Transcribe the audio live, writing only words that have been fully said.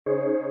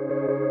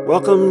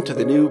Welcome to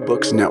the New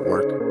Books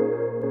Network.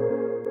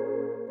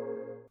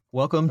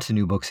 Welcome to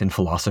New Books in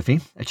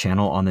Philosophy, a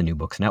channel on the New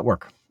Books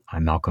Network.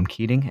 I'm Malcolm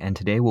Keating, and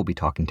today we'll be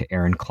talking to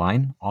Erin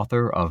Klein,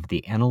 author of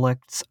The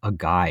Analects, A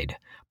Guide,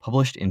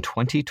 published in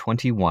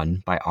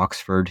 2021 by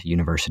Oxford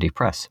University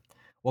Press.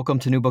 Welcome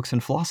to New Books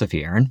in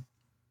Philosophy, Erin.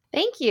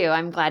 Thank you.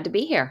 I'm glad to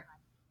be here.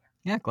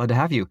 Yeah, glad to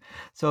have you.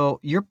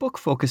 So your book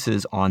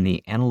focuses on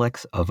the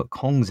Analects of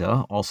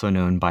Kongzi, also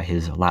known by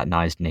his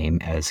Latinized name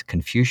as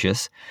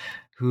Confucius,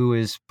 who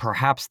is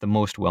perhaps the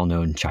most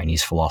well-known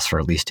Chinese philosopher,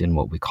 at least in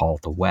what we call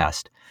the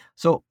West.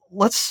 So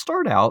let's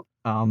start out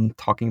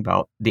talking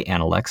about the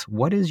Analects.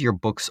 What is your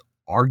book's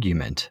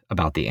argument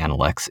about the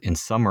Analects in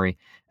summary,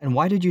 and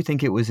why did you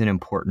think it was an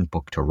important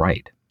book to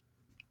write?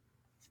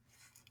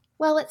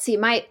 Well, let's see.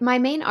 My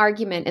main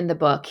argument in the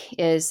book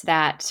is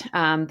that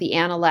the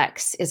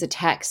Analects is a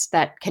text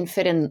that can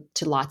fit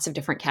into lots of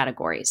different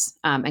categories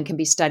and can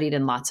be studied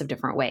in lots of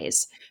different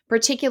ways,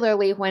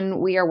 particularly when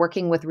we are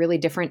working with really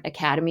different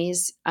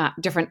academies,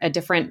 different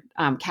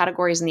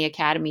categories in the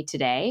academy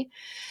today.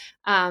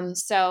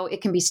 So it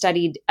can be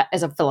studied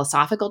as a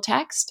philosophical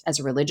text, as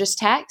a religious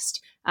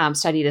text,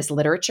 studied as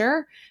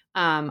literature.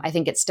 I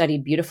think it's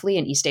studied beautifully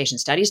in East Asian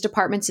studies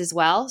departments as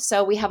well.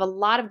 So we have a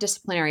lot of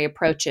disciplinary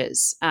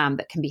approaches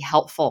that can be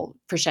helpful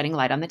for shedding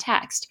light on the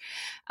text.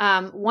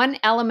 One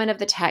element of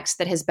the text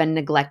that has been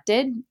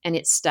neglected in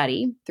its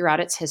study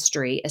throughout its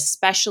history,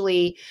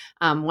 especially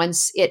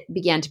once it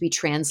began to be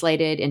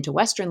translated into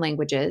Western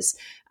languages,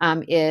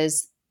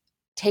 is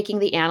taking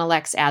the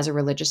Analects as a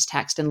religious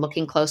text and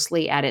looking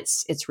closely at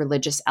its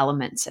religious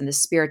elements and the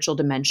spiritual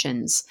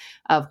dimensions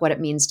of what it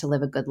means to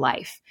live a good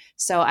life.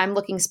 So I'm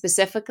looking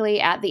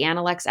specifically at the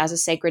Analects as a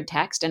sacred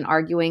text and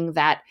arguing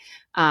that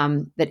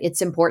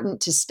it's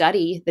important to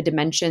study the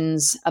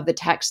dimensions of the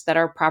text that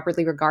are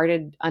properly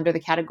regarded under the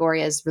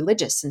category as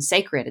religious and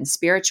sacred and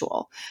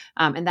spiritual.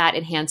 And that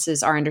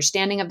enhances our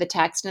understanding of the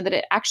text, and that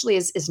it actually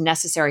is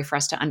necessary for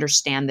us to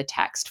understand the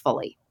text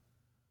fully.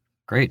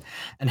 Great.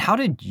 And how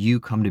did you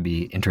come to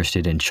be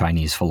interested in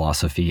Chinese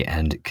philosophy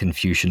and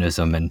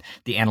Confucianism and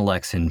the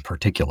Analects in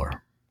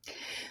particular?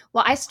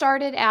 Well, I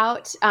started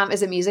out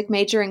as a music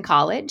major in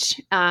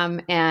college,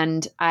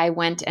 and I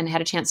went and had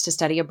a chance to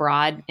study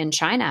abroad in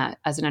China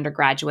as an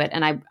undergraduate.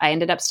 And I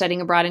ended up studying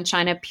abroad in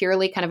China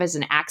purely kind of as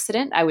an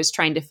accident. I was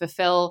trying to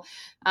fulfill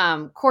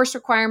core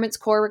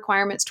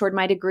requirements toward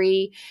my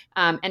degree,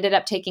 ended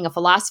up taking a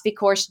philosophy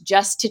course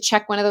just to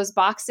check one of those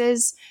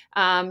boxes,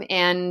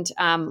 and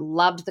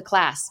loved the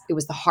class. It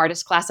was the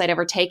hardest class I'd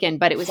ever taken,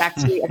 but it was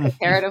actually a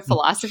comparative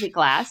philosophy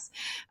class.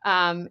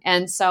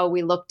 And so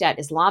we looked at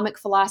Islamic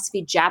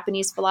philosophy,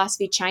 Japanese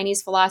philosophy,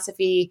 Chinese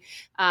philosophy,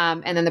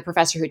 and then the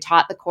professor who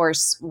taught the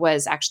course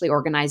was actually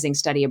organizing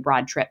study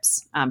abroad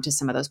trips to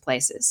some of those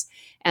places.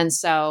 And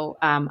so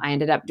I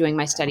ended up doing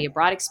my study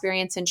abroad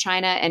experience in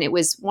China. And it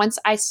was once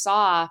I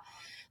saw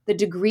the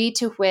degree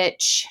to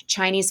which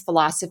Chinese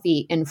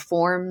philosophy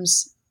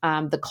informs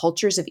the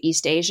cultures of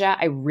East Asia,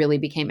 I really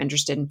became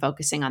interested in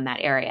focusing on that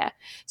area.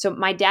 So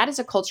my dad is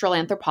a cultural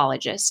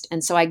anthropologist.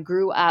 And so I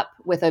grew up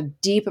with a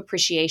deep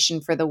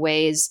appreciation for the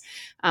ways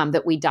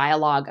that we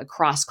dialogue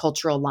across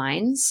cultural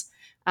lines.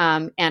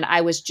 And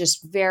I was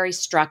just very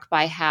struck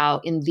by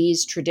how in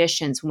these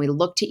traditions, when we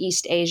look to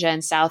East Asia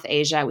and South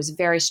Asia, I was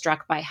very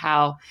struck by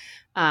how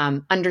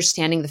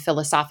understanding the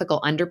philosophical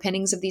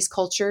underpinnings of these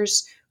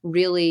cultures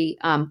really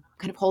kind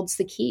of holds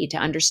the key to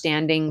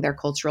understanding their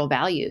cultural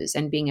values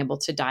and being able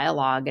to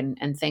dialogue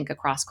and think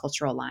across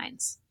cultural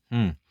lines.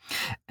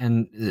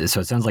 And so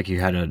it sounds like you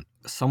had a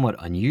somewhat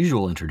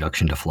unusual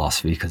introduction to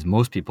philosophy because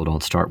most people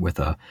don't start with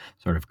a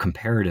sort of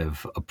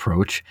comparative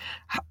approach.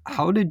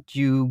 How did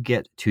you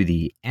get to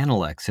the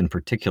Analects in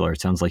particular?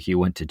 It sounds like you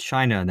went to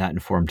China and that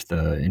informed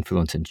the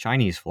influence in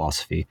Chinese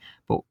philosophy.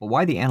 But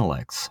why the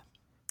Analects?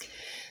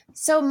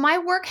 So my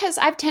work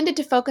I've tended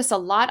to focus a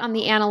lot on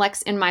the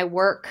Analects in my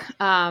work.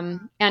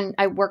 And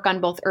I work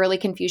on both early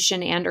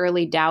Confucian and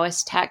early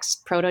Taoist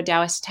texts,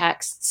 proto-Taoist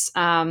texts,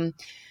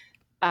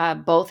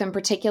 both in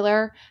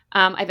particular.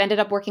 I've ended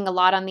up working a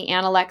lot on the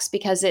Analects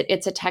because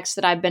it's a text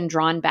that I've been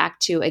drawn back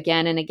to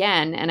again and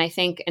again. And I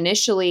think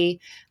initially,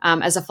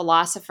 as a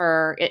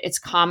philosopher, it's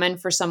common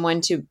for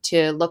someone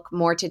to look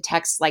more to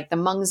texts like the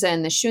Mengzi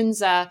and the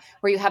Xunzi,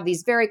 where you have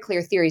these very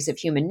clear theories of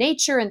human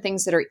nature and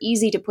things that are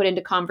easy to put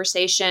into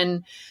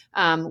conversation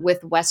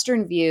with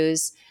Western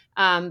views.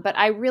 But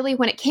I really,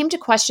 when it came to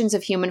questions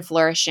of human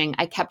flourishing,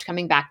 I kept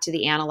coming back to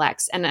the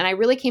Analects. And I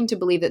really came to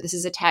believe that this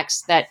is a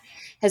text that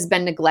has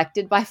been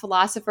neglected by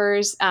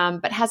philosophers,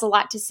 but has a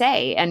lot to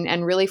say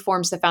and really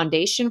forms the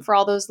foundation for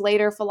all those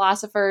later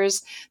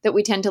philosophers that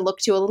we tend to look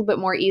to a little bit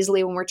more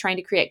easily when we're trying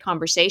to create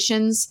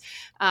conversations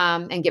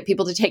and get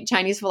people to take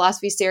Chinese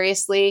philosophy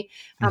seriously.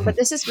 But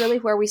this is really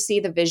where we see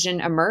the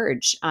vision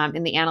emerge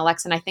in the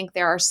Analects. And I think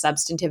there are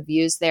substantive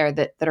views there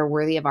that are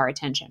worthy of our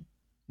attention.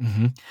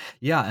 hmm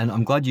Yeah, and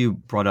I'm glad you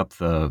brought up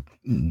the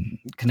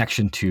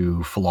connection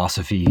to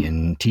philosophy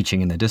and teaching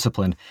in the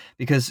discipline,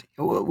 because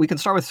we can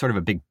start with sort of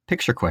a big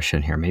picture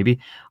question here. Maybe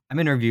I'm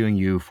interviewing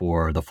you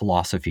for the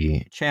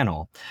philosophy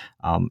channel,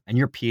 and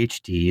your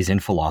PhD is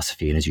in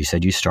philosophy, and as you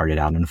said, you started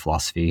out in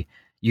philosophy.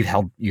 You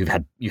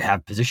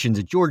have positions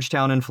at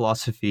Georgetown in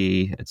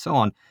philosophy, and so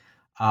on.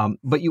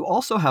 But you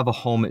also have a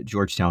home at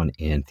Georgetown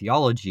in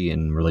theology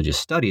and religious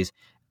studies.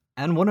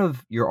 And one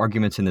of your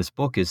arguments in this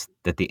book is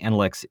that the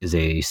Analects is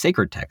a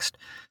sacred text.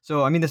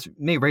 So, I mean, this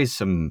may raise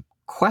some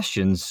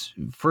questions.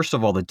 First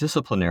of all, the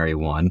disciplinary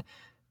one.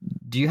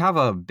 Do you have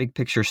a big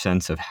picture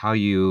sense of how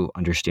you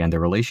understand the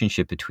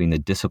relationship between the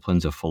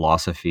disciplines of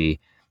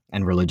philosophy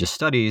and religious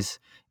studies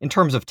in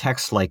terms of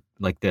texts like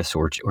this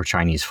or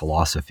Chinese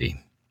philosophy?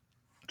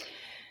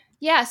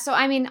 Yeah, so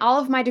I mean, all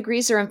of my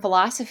degrees are in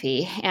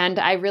philosophy, and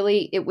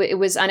it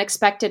was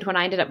unexpected when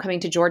I ended up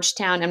coming to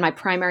Georgetown, and my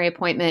primary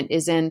appointment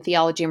is in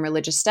theology and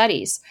religious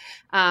studies.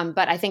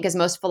 But I think, as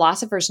most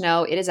philosophers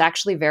know, it is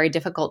actually very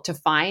difficult to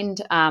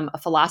find a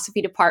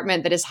philosophy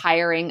department that is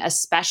hiring a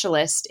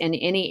specialist in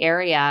any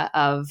area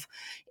of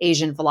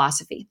Asian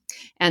philosophy.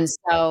 And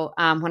so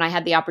when I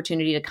had the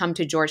opportunity to come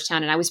to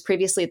Georgetown, and I was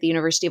previously at the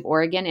University of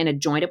Oregon in a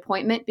joint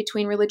appointment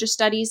between religious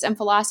studies and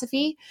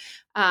philosophy.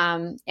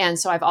 And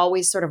so I've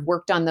always sort of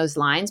worked on those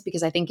lines,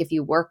 because I think if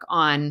you work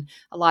on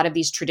a lot of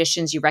these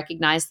traditions, you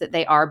recognize that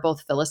they are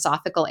both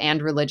philosophical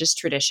and religious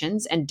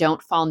traditions and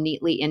don't fall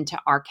neatly into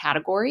our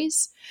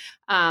categories.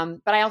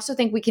 But I also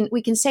think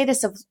we can say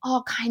this of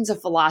all kinds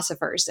of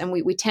philosophers, and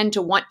we tend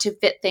to want to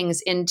fit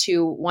things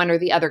into one or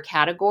the other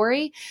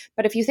category.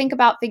 But if you think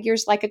about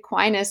figures like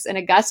Aquinas and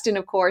Augustine,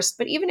 of course,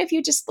 but even if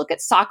you just look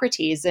at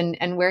Socrates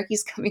and where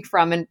he's coming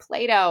from, and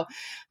Plato,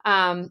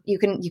 you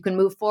can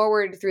move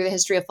forward through the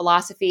history of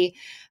philosophy.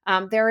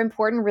 There are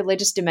important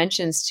religious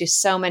dimensions to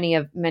so many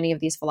of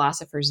these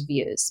philosophers'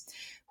 views.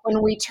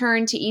 When we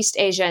turn to East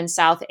Asia and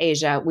South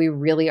Asia, we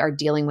really are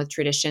dealing with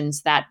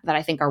traditions that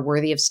I think are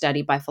worthy of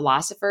study by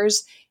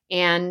philosophers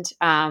and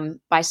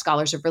by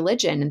scholars of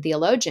religion and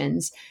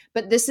theologians.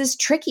 But this is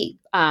tricky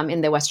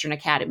in the Western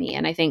Academy.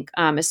 And I think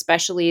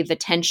especially the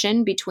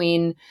tension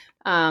between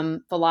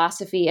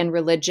philosophy and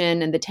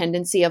religion, and the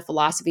tendency of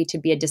philosophy to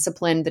be a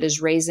discipline that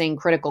is raising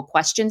critical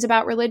questions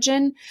about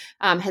religion,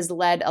 has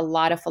led a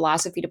lot of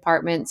philosophy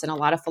departments and a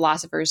lot of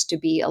philosophers to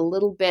be a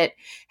little bit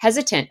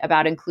hesitant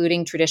about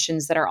including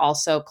traditions that are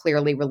also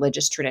clearly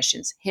religious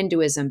traditions.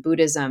 Hinduism,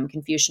 Buddhism,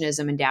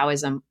 Confucianism, and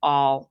Taoism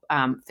all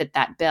fit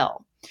that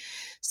bill.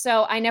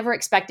 So I never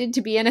expected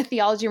to be in a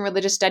theology and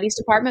religious studies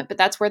department, but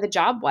that's where the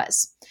job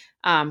was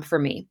for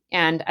me.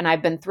 And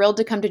I've been thrilled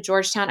to come to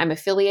Georgetown. I'm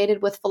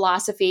affiliated with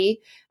philosophy.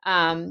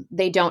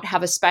 They don't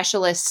have a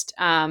specialist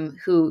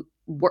who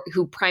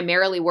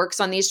primarily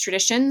works on these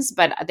traditions,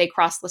 but they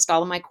cross-list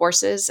all of my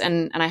courses,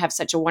 and I have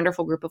such a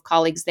wonderful group of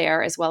colleagues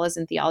there, as well as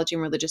in theology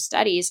and religious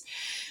studies.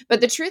 But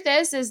the truth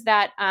is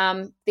that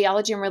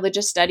theology and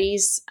religious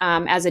studies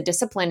as a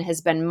discipline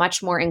has been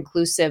much more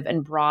inclusive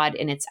and broad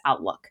in its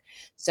outlook.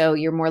 So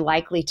you're more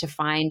likely to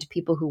find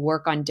people who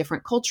work on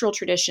different cultural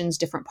traditions,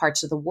 different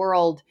parts of the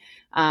world,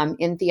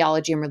 in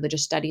theology and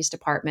religious studies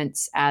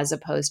departments, as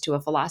opposed to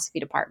a philosophy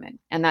department.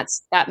 And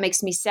that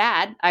makes me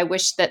sad. I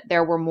wish that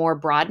there were more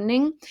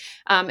broadening.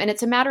 And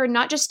it's a matter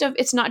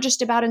it's not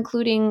just about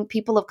including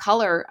people of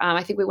color.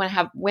 I think we want to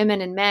have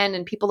women and men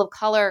and people of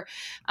color,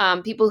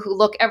 people who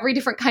look every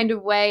different kind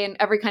of way and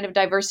every kind of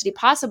diversity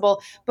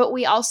possible. But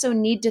we also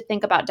need to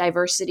think about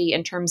diversity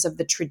in terms of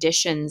the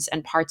traditions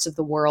and parts of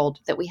the world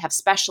that we have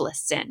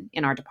specialists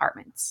in our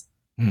departments.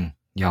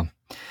 Yeah.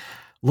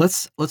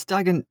 Let's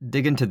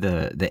dig into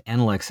the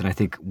Analects, and I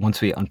think once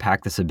we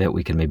unpack this a bit,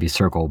 we can maybe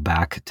circle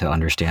back to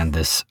understand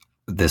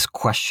this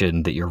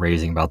question that you're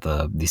raising about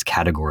these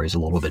categories a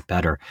little bit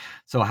better.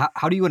 So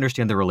how do you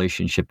understand the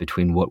relationship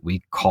between what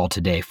we call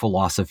today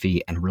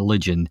philosophy and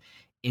religion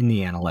in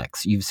the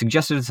Analects? You've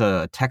suggested it's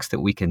a text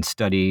that we can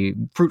study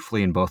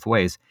fruitfully in both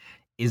ways.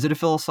 Is it a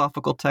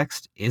philosophical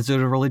text? Is it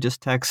a religious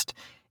text?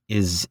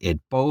 Is it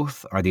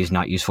both? Are these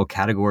not useful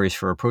categories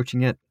for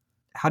approaching it?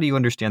 How do you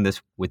understand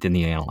this within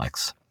the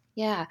Analects?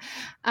 Yeah.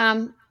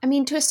 I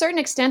mean, to a certain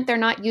extent, they're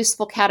not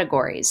useful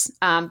categories,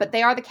 but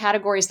they are the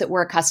categories that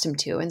we're accustomed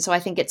to. And so I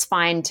think it's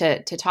fine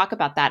to talk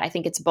about that. I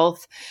think it's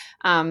both.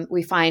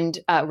 We find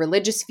a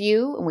religious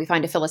view and we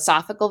find a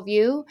philosophical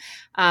view.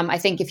 I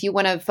think if you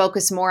want to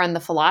focus more on the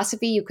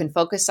philosophy, you can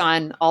focus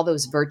on all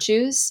those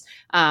virtues,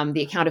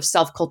 the account of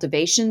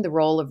self-cultivation, the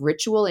role of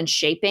ritual in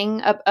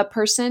shaping a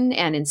person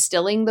and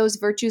instilling those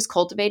virtues,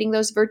 cultivating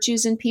those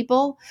virtues in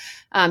people.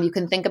 You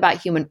can think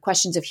about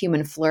questions of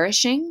human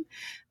flourishing.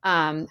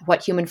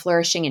 What human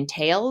flourishing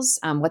entails,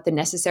 what the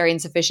necessary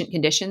and sufficient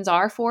conditions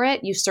are for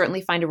it. You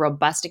certainly find a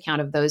robust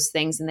account of those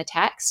things in the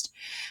text.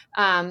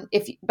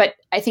 But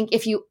I think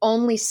if you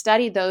only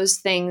study those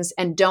things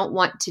and don't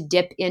want to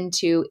dip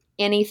into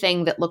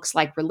anything that looks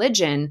like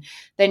religion,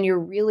 then you're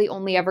really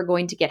only ever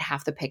going to get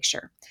half the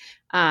picture.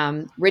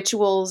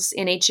 Rituals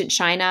in ancient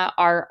China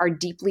are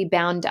deeply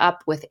bound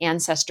up with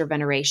ancestor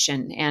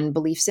veneration and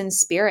beliefs in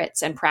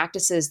spirits and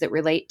practices that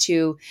relate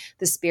to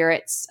the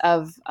spirits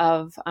of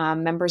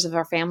members of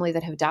our family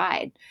that have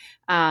died.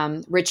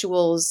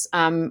 Rituals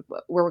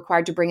were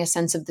required to bring a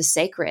sense of the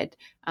sacred,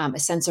 a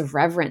sense of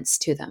reverence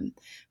to them,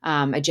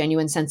 a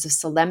genuine sense of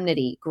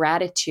solemnity,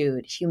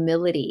 gratitude,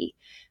 humility.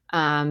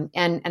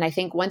 And I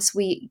think once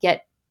we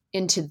get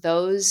into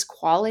those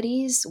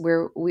qualities,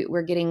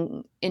 we're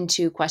getting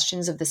into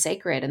questions of the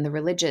sacred and the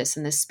religious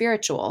and the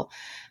spiritual.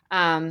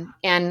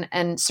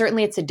 And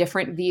certainly it's a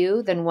different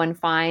view than one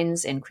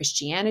finds in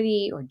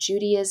Christianity or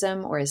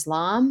Judaism or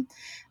Islam.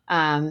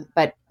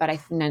 But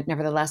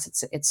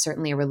nevertheless, it's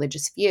certainly a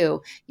religious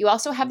view. You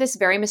also have this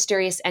very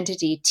mysterious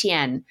entity,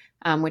 Tien,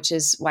 which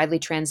is widely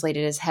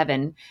translated as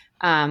heaven,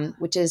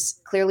 which is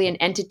clearly an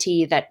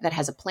entity that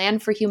has a plan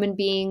for human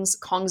beings.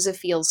 Kongzi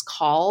feels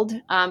called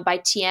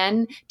by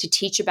Tien to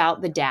teach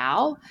about the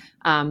Tao,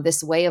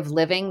 this way of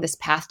living, this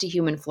path to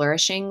human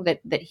flourishing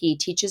that he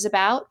teaches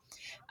about.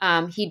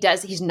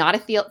 He's not a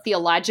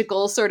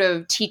theological sort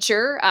of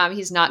teacher.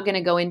 He's not going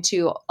to go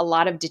into a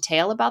lot of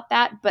detail about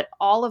that, but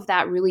all of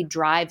that really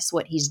drives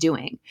what he's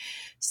doing.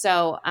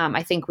 So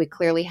I think we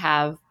clearly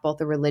have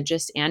both a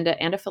religious and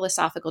a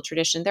philosophical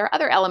tradition. There are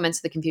other elements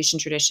of the Confucian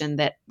tradition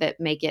that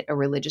make it a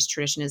religious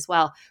tradition as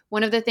well.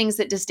 One of the things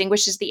that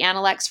distinguishes the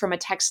Analects from a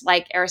text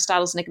like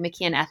Aristotle's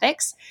Nicomachean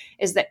Ethics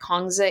is that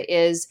Kongzi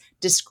is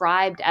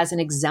described as an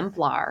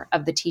exemplar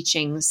of the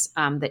teachings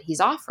that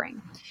he's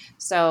offering.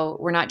 So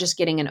we're not just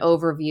getting an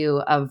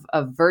overview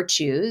of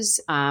virtues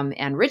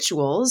and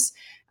rituals.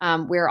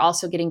 We're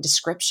also getting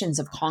descriptions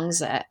of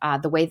Kongzi,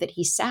 the way that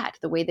he sat,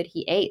 the way that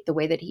he ate, the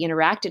way that he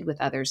interacted with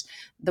others,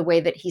 the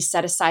way that he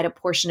set aside a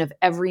portion of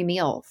every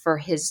meal for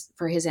his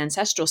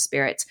ancestral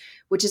spirits,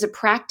 which is a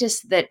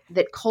practice that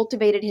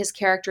cultivated his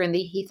character and that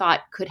he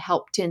thought could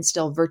help to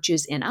instill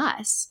virtues in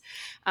us.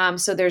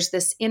 So there's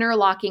this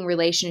interlocking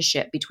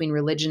relationship between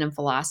religion and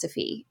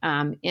philosophy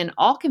in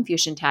all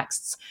Confucian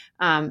texts,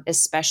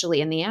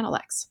 especially in the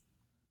Analects.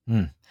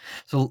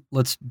 So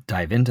let's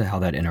dive into how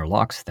that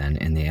interlocks then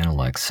in the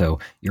Analects. So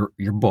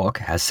your book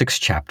has 6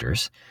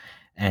 chapters,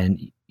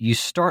 and you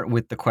start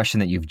with the question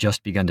that you've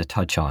just begun to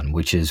touch on,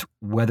 which is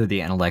whether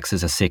the Analects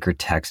is a sacred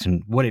text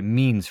and what it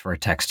means for a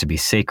text to be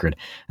sacred.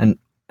 And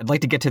I'd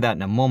like to get to that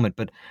in a moment,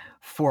 but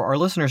for our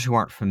listeners who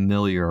aren't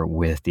familiar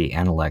with the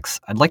Analects,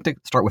 I'd like to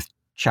start with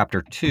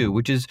chapter 2,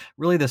 which is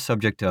really the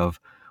subject of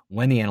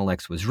when the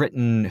Analects was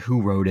written,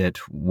 who wrote it,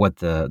 what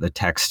the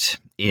text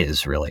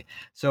is really.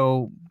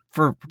 So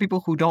for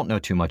people who don't know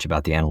too much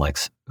about the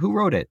Analects, who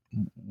wrote it?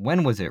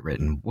 When was it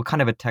written? What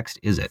kind of a text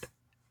is it?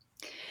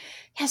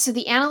 Yeah, so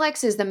the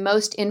Analects is the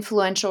most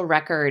influential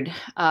record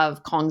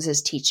of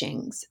Kongzi's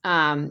teachings.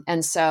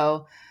 And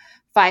so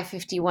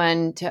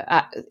 551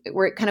 to,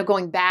 we're kind of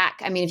going back.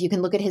 I mean, if you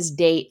can look at his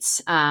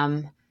dates,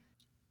 and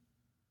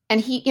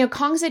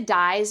Kongzi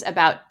dies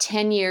about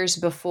 10 years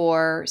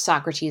before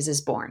Socrates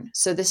is born.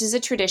 So this is a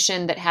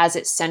tradition that has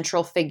its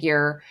central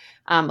figure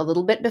a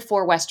little bit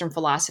before Western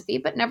philosophy,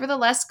 but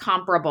nevertheless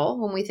comparable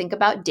when we think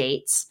about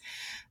dates.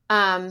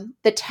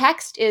 The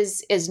text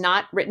is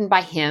not written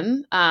by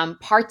him.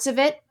 Parts of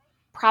it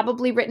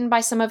probably written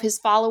by some of his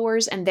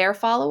followers and their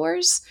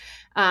followers.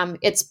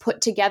 It's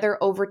put together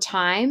over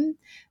time.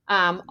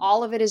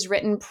 All of it is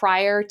written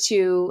prior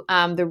to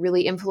the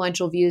really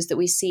influential views that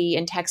we see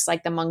in texts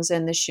like the Mengzi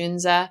and the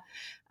Xunzi.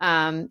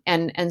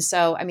 And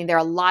so, I mean, there are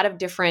a lot of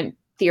different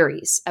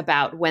theories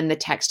about when the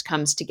text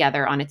comes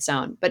together on its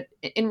own. But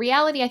in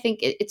reality, I think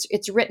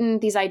it's written,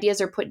 these ideas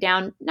are put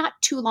down not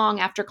too long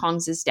after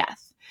Kongzi's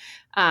death,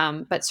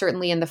 but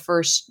certainly in the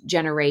first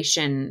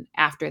generation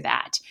after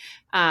that.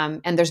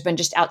 And there's been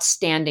just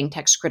outstanding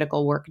text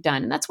critical work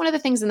done. And that's one of the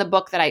things in the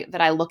book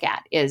that I look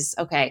at is,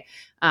 okay,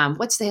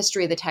 what's the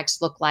history of the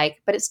text look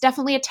like? But it's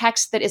definitely a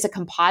text that is a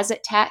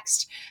composite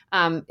text.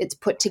 It's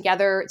put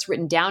together, it's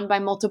written down by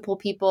multiple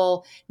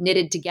people,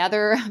 knitted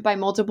together by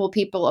multiple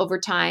people over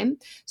time.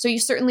 So you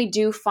certainly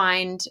do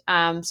find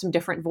some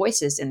different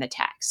voices in the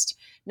text.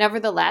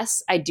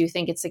 Nevertheless, I do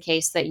think it's the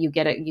case that you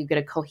get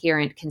a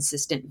coherent,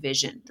 consistent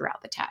vision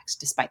throughout the text,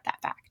 despite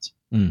that fact.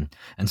 And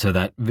so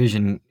that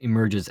vision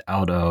emerges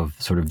out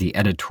of sort of the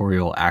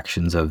editorial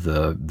actions of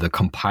the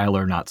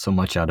compiler, not so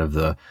much out of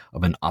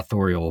an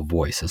authorial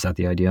voice. Is that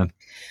the idea?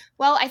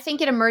 Well, I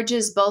think it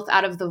emerges both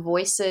out of the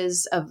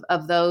voices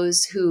of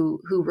those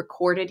who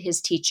recorded his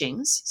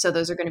teachings. So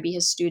those are going to be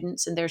his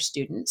students and their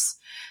students,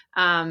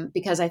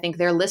 because I think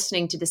they're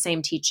listening to the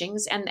same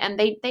teachings and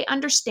they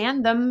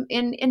understand them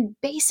in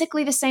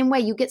basically the same way.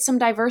 You get some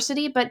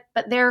diversity, but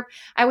I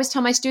always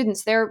tell my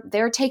students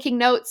they're taking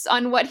notes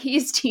on what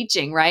he's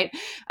teaching, right?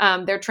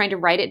 They're trying to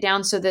write it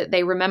down so that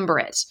they remember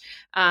it.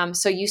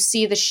 So you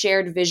see the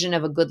shared vision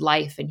of a good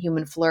life and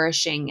human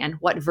flourishing and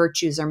what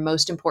virtues are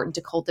most important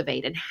to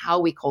cultivate and how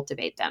we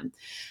cultivate them.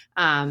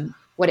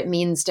 What it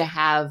means to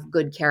have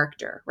good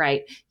character,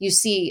 right? You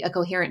see a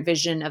coherent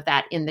vision of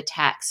that in the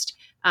text.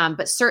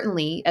 But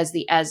certainly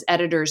as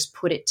editors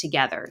put it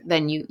together,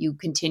 then you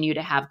continue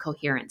to have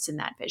coherence in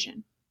that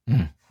vision.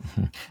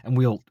 And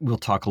we'll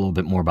talk a little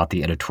bit more about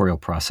the editorial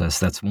process.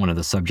 That's one of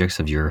the subjects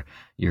of your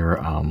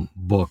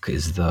book,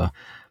 is the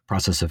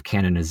process of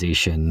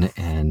canonization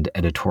and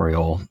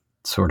editorial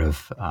sort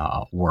of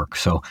work.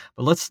 So,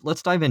 but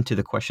let's dive into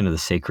the question of the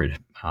sacred,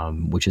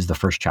 which is the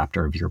first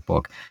chapter of your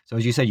book. So,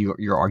 as you said,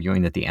 you're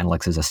arguing that the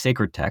Analects is a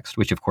sacred text,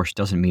 which of course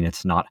doesn't mean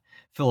it's not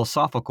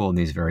philosophical in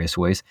these various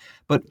ways.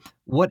 But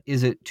what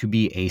is it to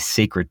be a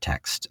sacred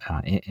text?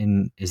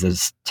 Is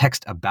this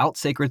text about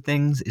sacred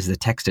things? Is the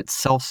text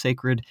itself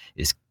sacred?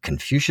 Is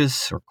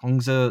Confucius or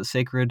Kongzi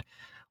sacred?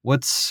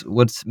 What's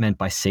meant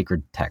by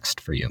sacred text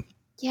for you?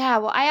 Yeah,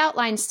 well, I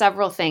outlined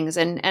several things,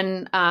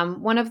 and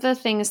one of the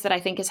things that I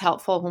think is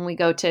helpful when we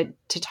go to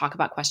talk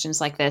about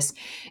questions like this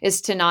is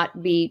to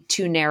not be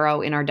too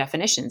narrow in our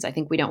definitions. I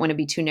think we don't want to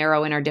be too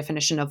narrow in our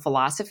definition of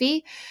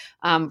philosophy,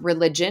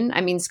 religion.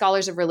 I mean,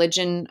 scholars of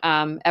religion,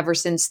 ever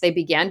since they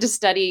began to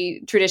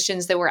study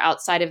traditions that were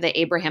outside of the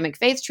Abrahamic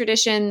faith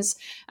traditions,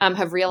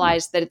 have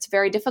realized that it's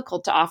very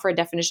difficult to offer a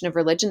definition of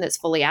religion that's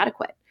fully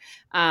adequate.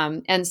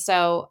 And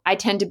so I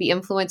tend to be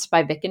influenced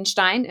by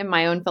Wittgenstein in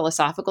my own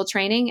philosophical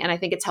training. And I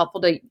think it's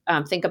helpful to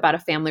think about a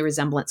family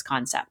resemblance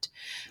concept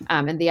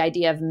and the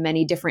idea of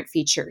many different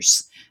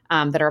features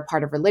that are a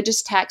part of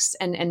religious texts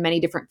and many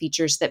different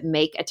features that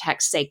make a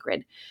text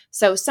sacred.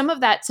 So some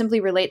of that simply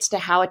relates to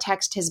how a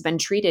text has been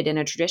treated in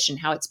a tradition,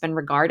 how it's been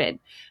regarded,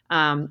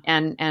 and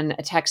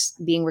a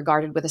text being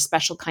regarded with a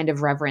special kind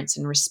of reverence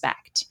and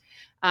respect.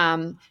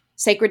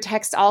 Sacred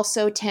texts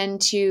also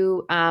tend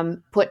to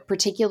put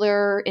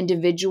particular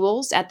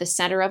individuals at the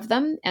center of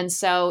them. And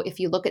so if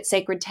you look at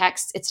sacred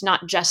texts, it's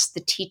not just the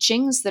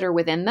teachings that are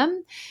within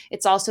them,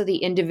 it's also the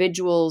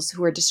individuals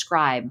who are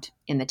described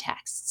in the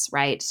texts,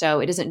 right? So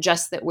it isn't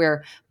just that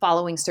we're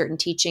following certain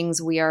teachings,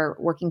 we are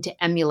working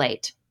to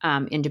emulate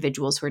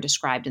individuals who are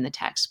described in the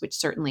text, which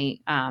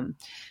certainly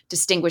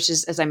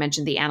distinguishes, as I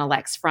mentioned, the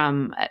Analects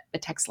from a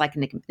text like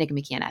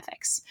Nicomachean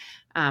Ethics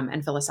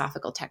and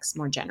philosophical texts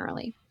more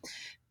generally.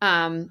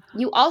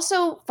 You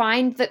also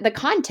find that the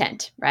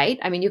content, right?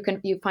 I mean,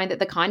 you find that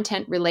the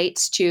content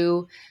relates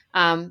to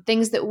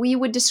things that we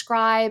would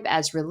describe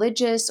as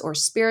religious or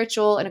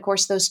spiritual, and of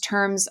course, those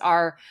terms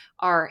are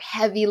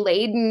heavy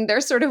laden.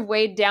 They're sort of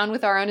weighed down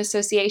with our own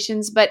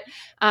associations. But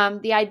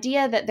the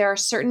idea that there are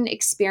certain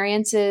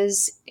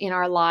experiences in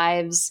our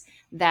lives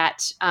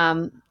that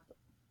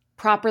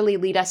properly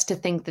lead us to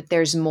think that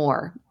there's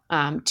more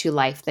to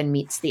life than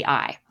meets the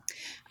eye.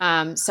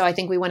 So I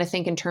think we want to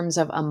think in terms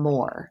of a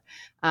more.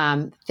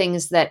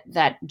 Things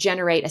that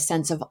generate a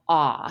sense of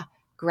awe,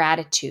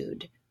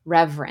 gratitude,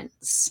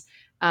 reverence.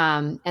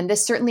 And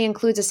this certainly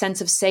includes a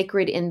sense of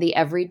sacred in the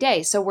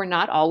everyday. So we're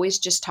not always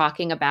just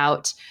talking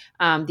about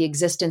the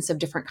existence of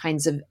different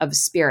kinds of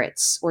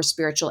spirits or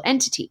spiritual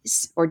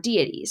entities or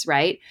deities,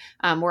 right?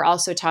 We're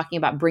also talking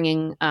about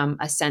bringing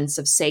a sense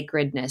of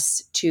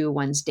sacredness to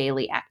one's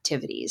daily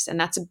activities. And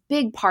that's a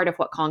big part of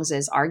what Kongzi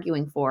is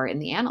arguing for in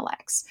the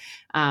Analects,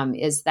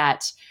 is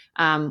that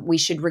we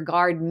should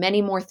regard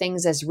many more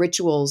things as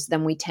rituals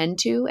than we tend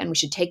to, and we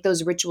should take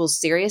those rituals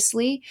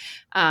seriously,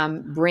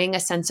 bring a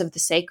sense of the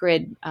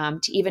sacred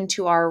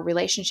to our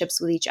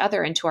relationships with each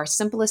other and to our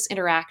simplest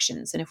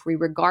interactions. And if we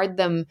regard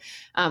them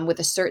with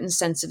a certain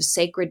sense of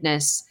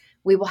sacredness,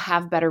 we will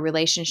have better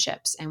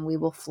relationships and we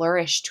will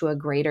flourish to a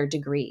greater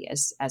degree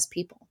as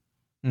people.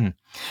 Mm.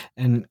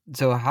 And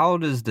so how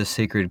does the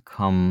sacred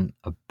come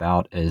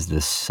about as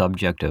the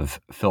subject of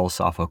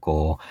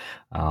philosophical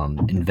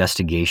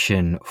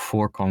investigation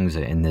for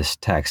Kongzi in this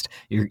text?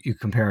 You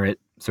compare it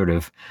sort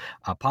of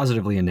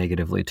positively and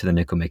negatively to the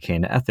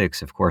Nicomachean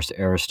Ethics. Of course,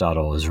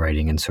 Aristotle is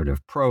writing in sort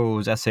of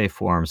prose, essay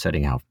form,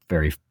 setting out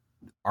very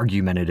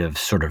argumentative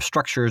sort of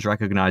structures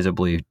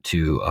recognizably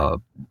to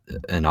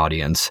an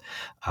audience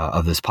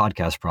of this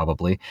podcast,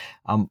 probably.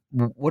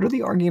 What are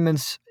the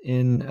arguments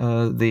in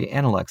the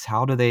Analects?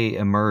 How do they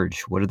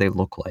emerge? What do they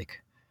look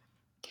like?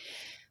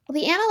 Well,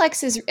 the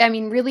Analects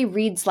really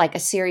reads like a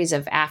series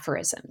of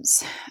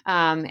aphorisms.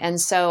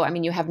 And so,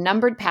 you have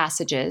numbered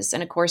passages.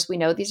 And of course, we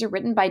know these are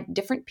written by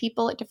different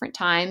people at different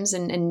times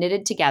and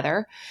knitted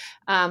together.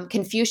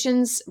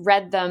 Confucians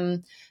read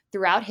them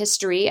throughout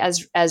history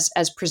as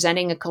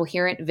presenting a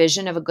coherent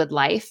vision of a good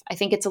life. I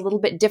think it's a little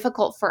bit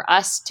difficult for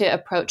us to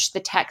approach the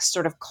text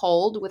sort of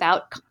cold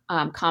without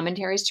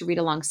commentaries to read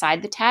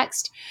alongside the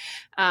text.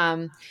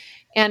 And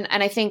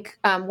I think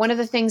one of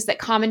the things that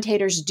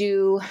commentators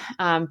do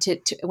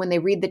when they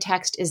read the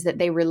text is that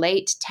they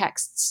relate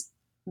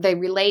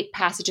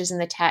passages in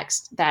the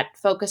text that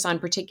focus on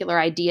particular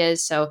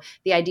ideas. So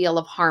the ideal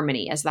of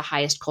harmony as the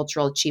highest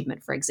cultural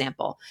achievement, for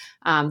example,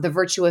 the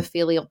virtue of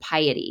filial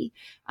piety,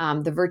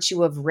 the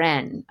virtue of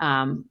Ren,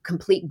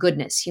 complete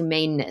goodness,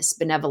 humaneness,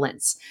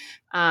 benevolence.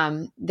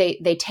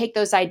 They take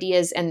those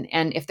ideas and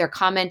if they're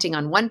commenting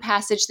on one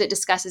passage that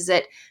discusses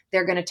it,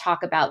 they're going to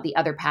talk about the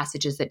other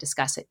passages that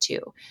discuss it too.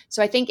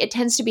 So I think it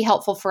tends to be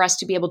helpful for us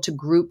to be able to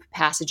group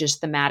passages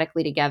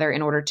thematically together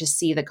in order to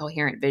see the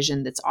coherent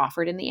vision that's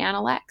offered in the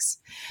Analects.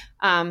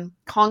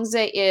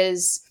 Kongzi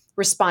is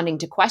responding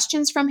to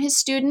questions from his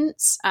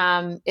students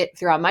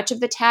throughout much of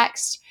the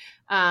text.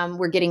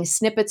 We're getting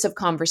snippets of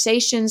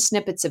conversations,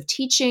 snippets of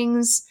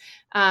teachings.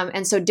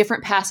 And so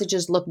different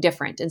passages look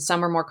different, and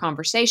some are more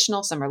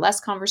conversational, some are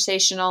less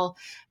conversational.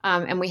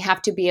 And we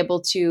have to be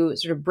able to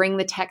sort of bring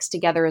the text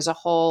together as a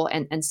whole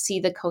and see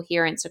the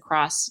coherence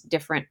across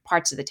different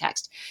parts of the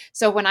text.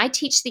 So when I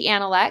teach the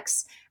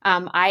Analects,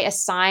 I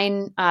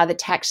assign the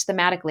text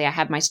thematically. I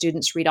have my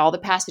students read all the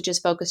passages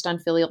focused on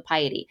filial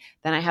piety.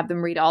 Then I have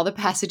them read all the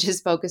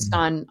passages focused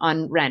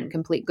on Ren,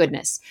 complete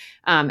goodness,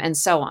 and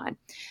so on.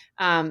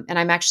 And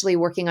I'm actually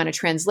working on a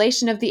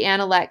translation of the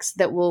Analects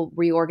that will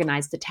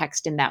reorganize the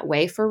text in that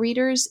way for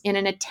readers in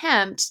an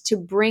attempt to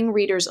bring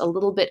readers a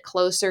little bit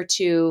closer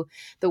to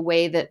the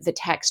way that the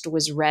text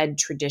was read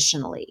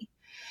traditionally.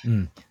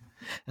 Mm.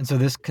 And so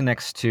this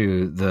connects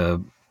to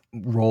the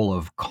role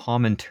of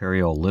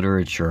commentarial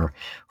literature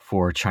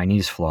for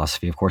Chinese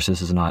philosophy. Of course,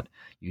 this is not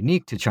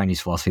unique to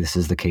Chinese philosophy. This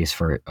is the case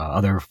for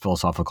other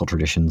philosophical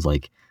traditions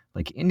like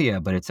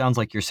India. But it sounds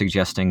like you're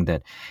suggesting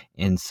that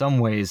in some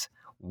ways,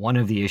 one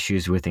of the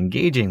issues with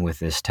engaging with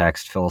this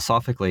text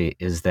philosophically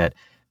is that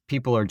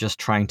people are just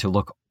trying to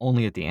look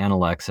only at the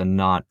Analects and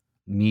not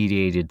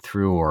mediated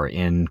through or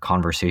in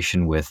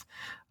conversation with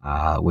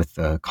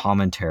the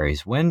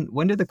commentaries.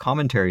 When did the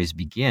commentaries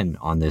begin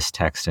on this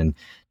text, and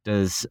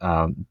does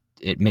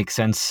it make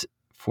sense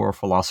for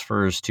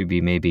philosophers to be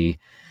maybe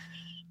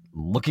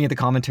looking at the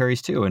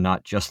commentaries too, and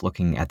not just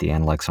looking at the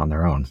Analects on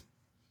their own?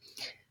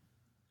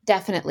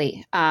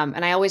 Definitely.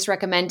 And I always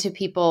recommend to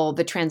people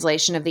the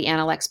translation of the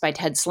Analects by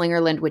Ted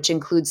Slingerland, which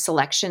includes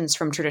selections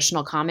from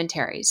traditional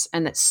commentaries.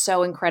 And that's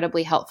so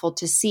incredibly helpful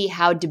to see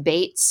how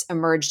debates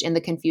emerged in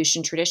the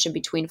Confucian tradition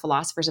between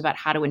philosophers about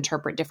how to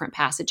interpret different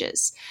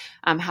passages,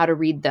 how to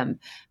read them,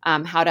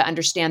 how to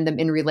understand them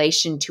in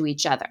relation to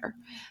each other.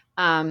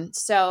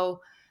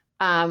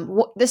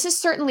 This is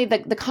certainly the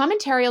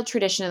commentarial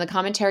tradition and the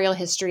commentarial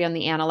history on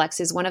the Analects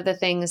is one of the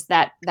things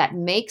that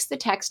makes the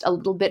text a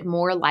little bit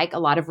more like a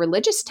lot of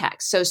religious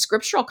texts. So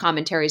scriptural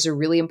commentaries are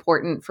really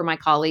important for my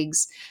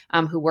colleagues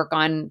who work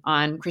on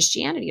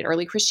Christianity and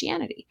early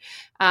Christianity.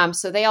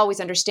 So they always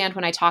understand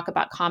when I talk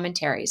about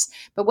commentaries.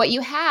 But what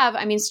you have,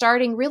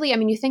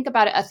 you think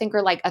about a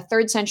thinker like a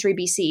 3rd century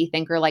BC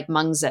thinker like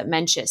Mengzi,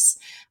 Mencius.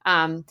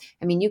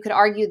 You could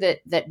argue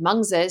that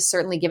Mengzi is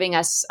certainly giving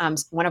us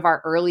one of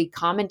our early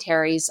commentaries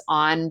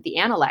on the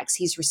Analects.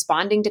 He's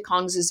responding to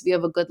Kongzi's view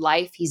of a good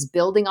life. He's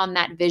building on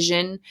that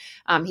vision.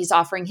 He's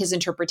offering his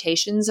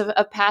interpretations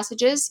of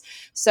passages.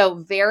 So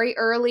very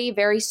early,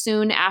 very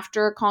soon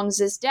after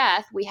Kongzi's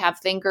death, we have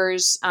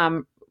thinkers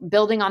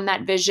building on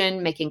that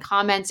vision, making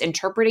comments,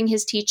 interpreting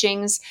his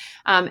teachings,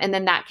 and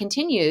then that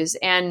continues.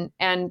 And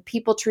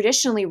people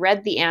traditionally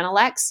read the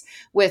Analects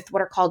with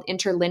what are called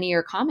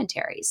interlinear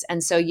commentaries.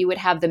 And so you would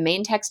have the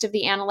main text of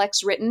the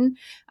Analects written,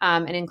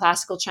 and in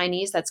classical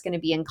Chinese, that's going to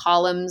be in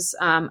columns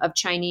of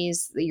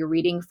Chinese that you're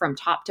reading from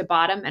top to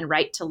bottom and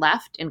right to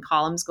left in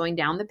columns going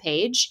down the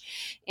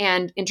page.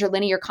 And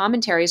interlinear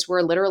commentaries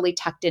were literally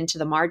tucked into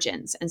the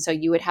margins. And so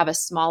you would have a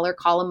smaller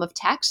column of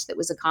text that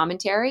was a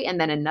commentary, and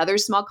then another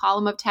small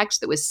column of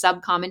text that was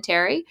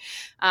sub-commentary.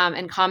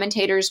 And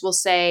commentators will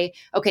say,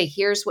 okay,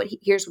 here's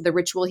the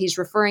ritual he's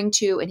referring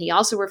to, and he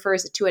also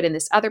refers to it in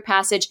this other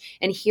passage,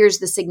 and here's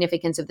the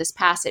significance of this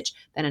passage.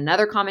 Then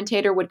another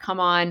commentator would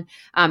come on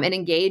and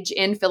engage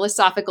in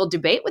philosophical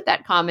debate with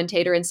that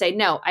commentator and say,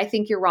 no, I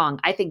think you're wrong.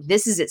 I think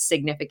this is its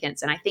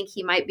significance, and I think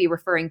he might be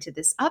referring to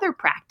this other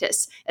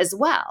practice as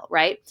well,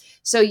 right?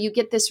 So you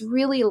get this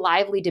really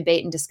lively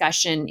debate and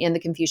discussion in the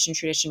Confucian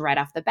tradition right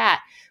off the bat.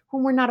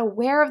 When we're not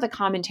aware of the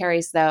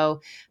commentaries,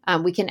 though,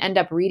 we can end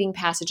up reading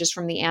passages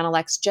from the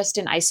Analects just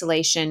in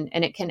isolation,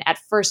 and it can, at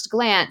first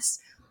glance,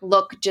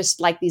 look just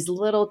like these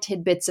little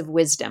tidbits of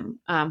wisdom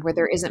where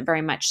there isn't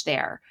very much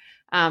there.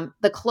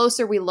 The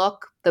closer we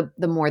look,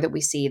 the more that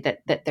we see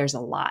that there's a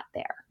lot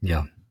there.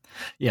 Yeah.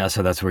 Yeah,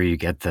 so that's where you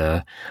get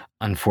the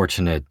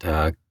unfortunate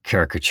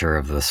caricature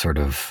of the sort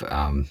of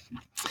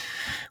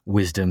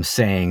wisdom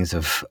sayings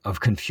of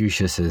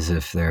Confucius as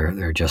if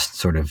they're just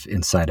sort of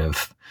inside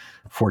of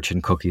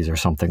fortune cookies or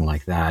something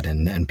like that,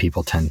 and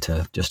people tend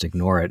to just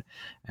ignore it.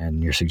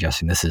 And you're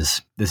suggesting this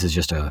is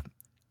just a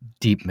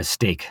deep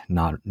mistake,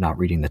 not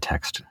reading the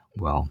text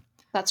well.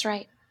 That's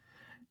right.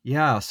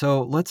 Yeah,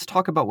 so let's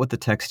talk about what the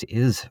text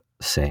is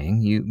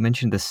saying. You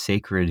mentioned the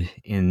sacred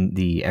in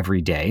the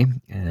everyday,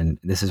 and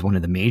this is one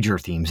of the major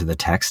themes of the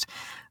text.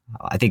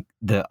 I think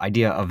the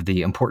idea of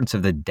the importance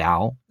of the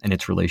Tao and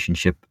its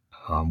relationship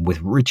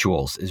with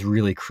rituals is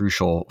really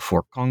crucial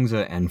for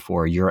Kongzi and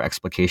for your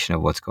explication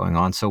of what's going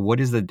on. So what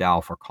is the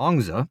Tao for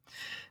Kongzi,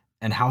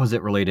 and how is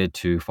it related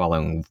to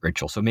following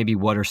ritual? So maybe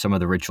what are some of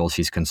the rituals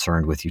he's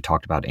concerned with? You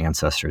talked about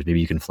ancestors. Maybe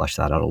you can flesh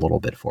that out a little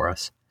bit for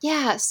us.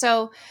 Yeah,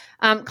 so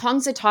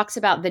Kongzi talks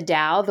about the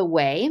Tao, the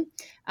way,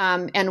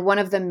 and one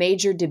of the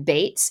major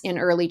debates in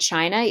early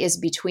China is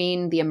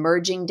between the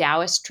emerging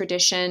Taoist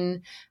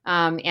tradition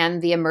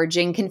and the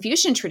emerging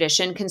Confucian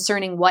tradition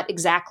concerning what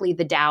exactly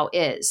the Tao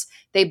is.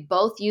 They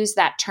both use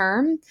that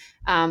term,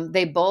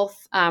 They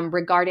both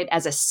regard it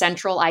as a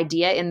central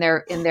idea in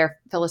their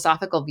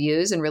philosophical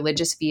views and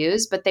religious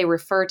views, but they're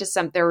referring to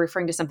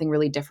something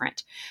really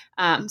different.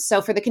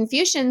 So for the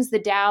Confucians, the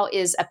Tao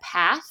is a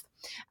path.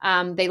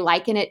 They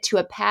liken it to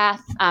a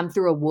path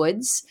through a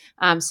woods.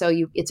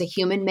 It's a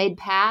human-made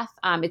path.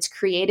 It's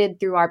created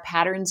through our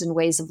patterns and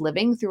ways of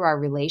living, through our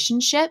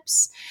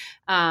relationships.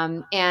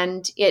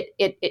 And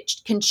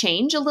it can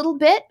change a little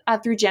bit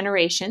through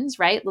generations,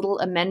 right? Little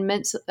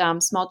amendments,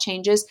 small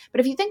changes. But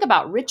if you think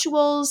about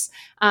rituals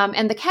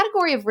and the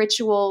category of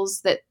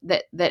rituals that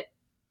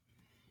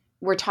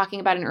we're talking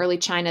about in early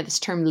China, this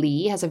term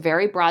li has a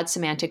very broad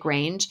semantic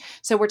range.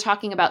 So we're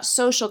talking about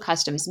social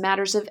customs,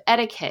 matters of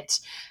etiquette,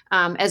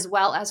 as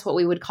well as what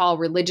we would call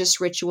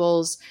religious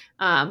rituals,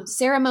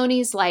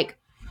 ceremonies like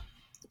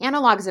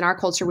analogs in our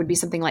culture would be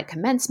something like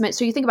commencement.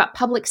 So you think about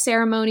public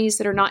ceremonies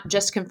that are not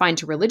just confined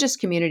to religious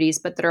communities,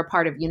 but that are a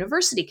part of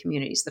university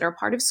communities, that are a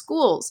part of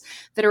schools,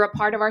 that are a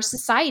part of our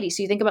society.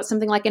 So you think about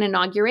something like an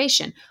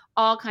inauguration,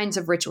 all kinds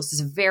of rituals.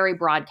 It's a very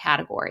broad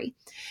category.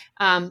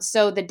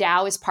 So the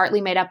Tao is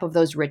partly made up of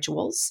those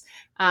rituals.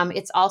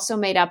 It's also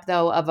made up,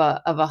 though, of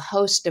a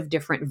host of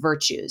different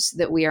virtues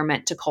that we are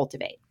meant to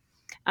cultivate.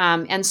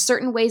 And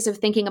certain ways of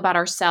thinking about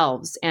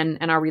ourselves and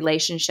our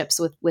relationships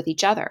with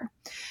each other.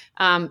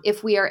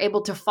 If we are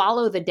able to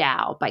follow the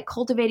Tao by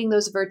cultivating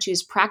those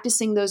virtues,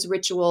 practicing those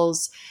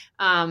rituals,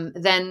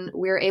 then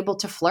we're able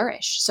to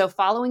flourish. So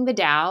following the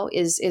Tao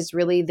is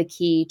really the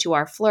key to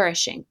our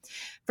flourishing.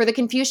 For the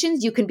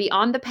Confucians, you can be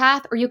on the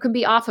path or you can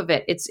be off of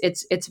it.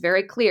 It's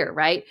very clear,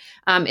 right?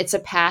 It's a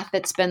path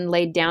that's been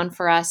laid down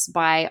for us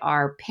by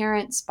our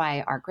parents,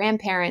 by our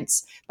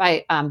grandparents,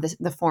 by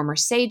the former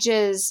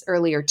sages,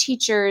 earlier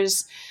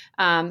teachers.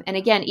 And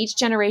again, each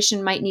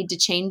generation might need to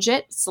change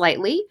it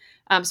slightly.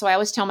 So I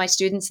always tell my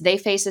students they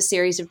face a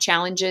series of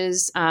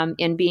challenges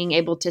in being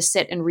able to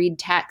sit and read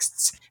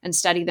texts and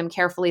study them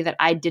carefully that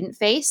I didn't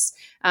face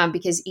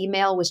because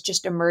email was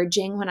just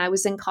emerging when I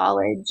was in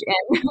college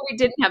and we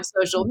didn't have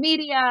social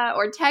media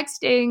or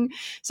texting.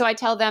 So I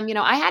tell them,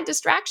 I had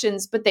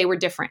distractions, but they were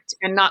different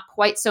and not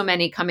quite so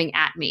many coming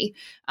at me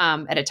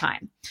at a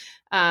time.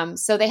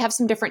 So they have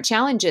some different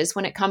challenges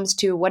when it comes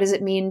to what does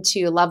it mean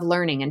to love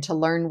learning and to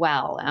learn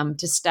well,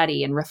 to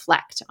study and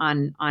reflect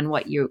on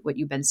what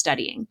you've been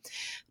studying.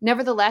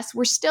 Nevertheless,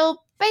 we're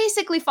still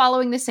basically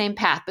following the same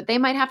path, but they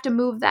might have to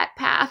move that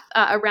path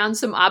around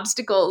some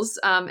obstacles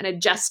and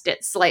adjust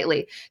it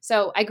slightly.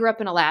 So I grew up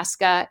in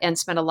Alaska and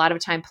spent a lot of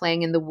time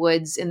playing in the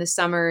woods in the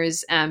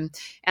summers. And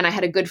I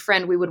had a good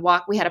friend.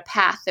 We had a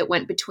path that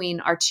went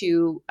between our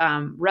two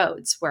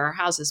roads where our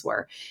houses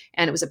were.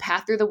 And it was a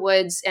path through the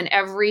woods. And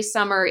every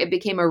summer it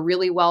became a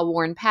really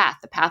well-worn path.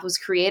 The path was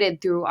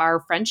created through our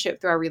friendship,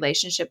 through our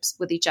relationships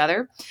with each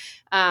other.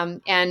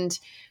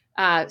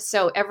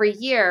 So every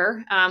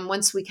year,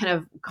 once we kind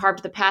of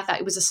carved the path out,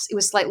 it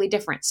was slightly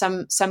different.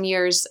 Some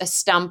years a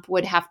stump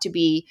would have to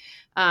be,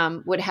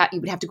 you would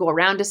have to go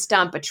around a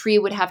stump. A tree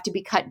would have to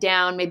be cut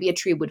down. Maybe a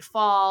tree would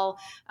fall.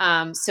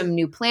 Some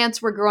new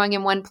plants were growing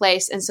in one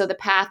place. And so the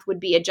path would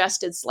be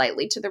adjusted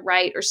slightly to the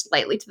right or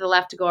slightly to the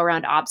left to go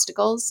around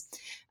obstacles.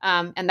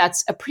 And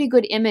that's a pretty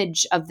good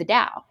image of the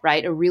Tao,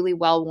 right? A really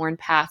well-worn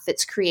path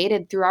that's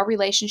created through our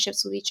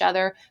relationships with each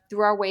other,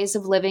 through our ways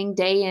of living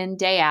day in,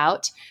 day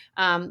out,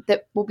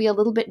 that will be a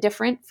little bit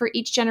different for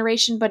each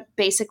generation, but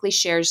basically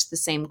shares the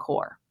same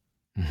core.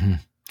 Mm-hmm.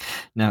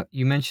 Now,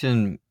 you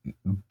mentioned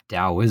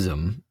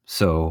Taoism.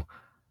 So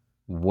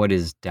what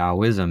is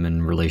Taoism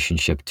in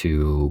relationship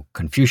to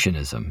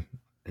Confucianism?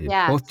 They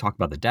both talk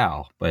about the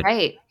Tao, but...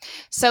 Right.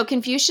 So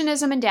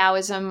Confucianism and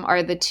Taoism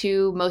are the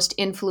two most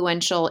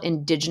influential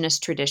indigenous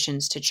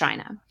traditions to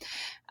China.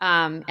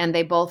 And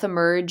they both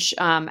emerge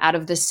out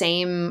of the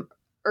same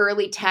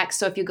early texts.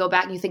 So if you go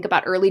back and you think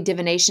about early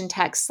divination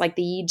texts like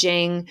the I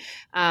Ching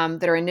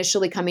that are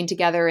initially coming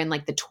together in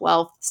like the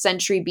 12th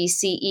century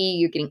BCE,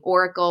 you're getting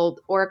oracle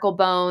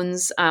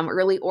bones,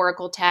 early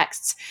oracle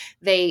texts.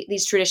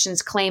 These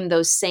traditions claim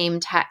those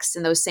same texts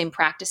and those same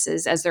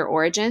practices as their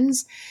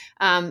origins.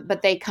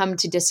 But they come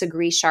to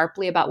disagree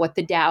sharply about what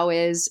the Tao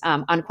is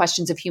on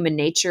questions of human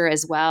nature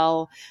as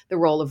well, the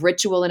role of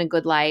ritual in a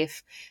good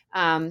life.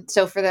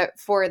 So for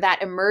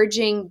that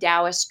emerging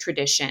Taoist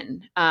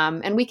tradition,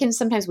 and we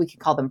could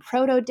call them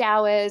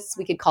proto-Taoists,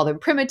 we could call them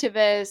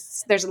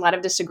primitivists. There's a lot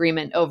of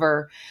disagreement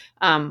over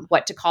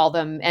what to call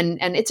them, and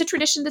it's a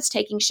tradition that's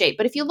taking shape.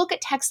 But if you look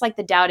at texts like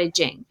the Tao Te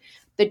Ching,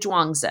 the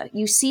Zhuangzi,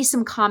 you see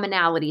some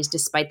commonalities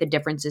despite the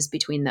differences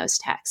between those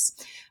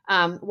texts.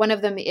 One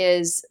of them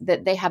is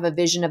that they have a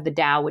vision of the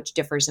Tao which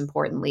differs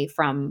importantly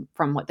from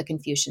what the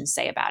Confucians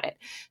say about it.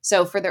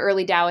 So for the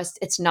early Taoists,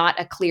 it's not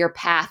a clear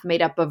path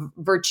made up of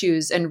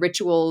virtues and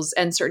rituals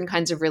and certain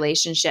kinds of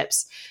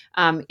relationships.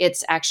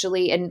 It's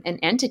actually an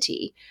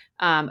entity,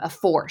 a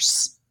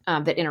force.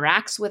 that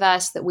interacts with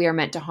us, that we are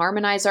meant to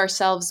harmonize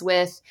ourselves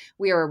with.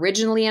 We are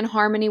originally in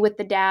harmony with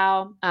the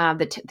Tao.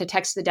 The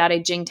text of the Tao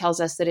Te Ching tells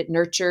us that it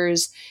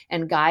nurtures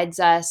and guides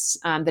us,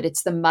 that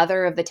it's the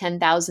mother of the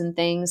 10,000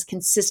 things.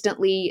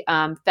 Consistently,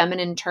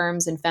 feminine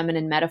terms and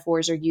feminine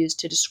metaphors are used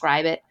to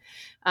describe it,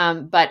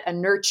 but a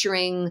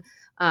nurturing,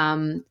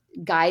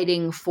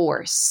 guiding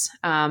force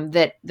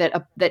that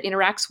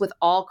interacts with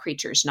all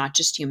creatures, not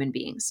just human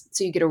beings.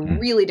 So you get a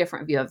really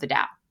different view of the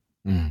Tao.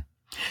 Mm.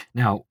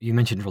 Now, you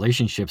mentioned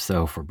relationships,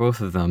 though, for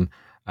both of them.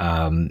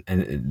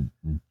 And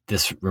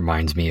this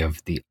reminds me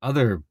of the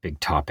other big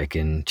topic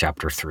in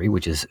chapter 3,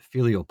 which is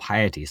filial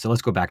piety. So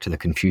let's go back to the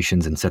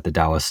Confucians and set the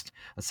Taoist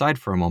aside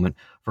for a moment.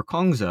 For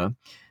Kongzi,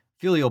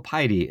 filial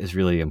piety is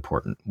really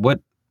important.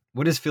 What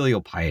is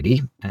filial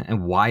piety,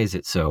 and why is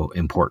it so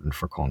important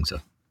for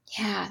Kongzi?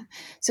 Yeah.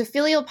 So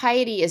filial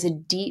piety is a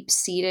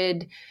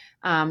deep-seated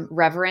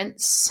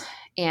reverence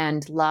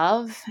and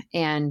love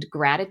and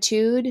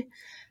gratitude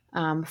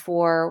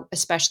for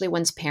especially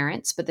one's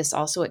parents, but this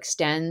also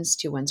extends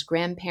to one's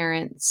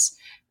grandparents,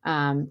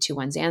 to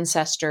one's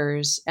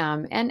ancestors,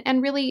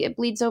 and really it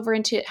bleeds over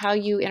into how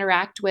you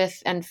interact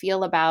with and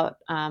feel about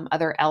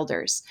other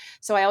elders.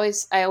 So I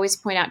always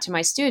point out to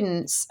my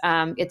students,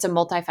 it's a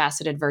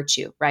multifaceted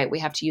virtue, right? We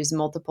have to use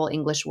multiple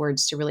English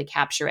words to really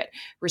capture it: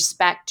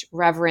 respect,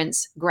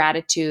 reverence,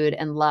 gratitude,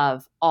 and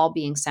love, all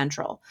being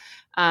central.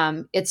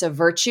 It's a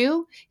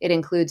virtue. It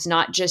includes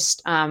not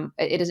just,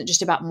 it isn't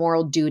just about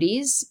moral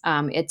duties.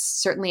 It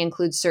certainly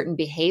includes certain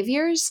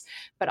behaviors,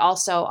 but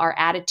also our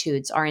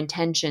attitudes, our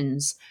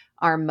intentions,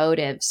 our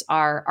motives,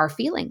 our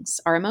feelings,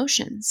 our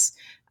emotions.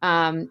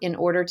 In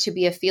order to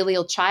be a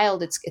filial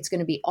child, it's going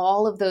to be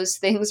all of those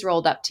things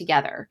rolled up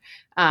together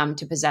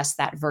to possess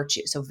that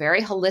virtue. So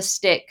very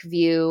holistic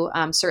view,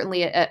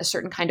 certainly a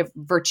certain kind of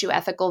virtue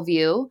ethical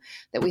view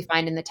that we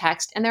find in the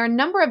text. And there are a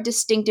number of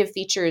distinctive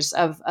features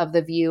of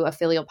the view of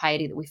filial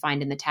piety that we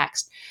find in the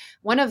text.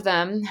 One of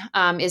them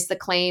is the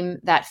claim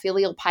that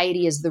filial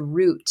piety is the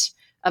root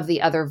of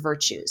the other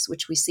virtues,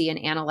 which we see in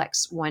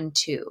Analects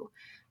 1-2.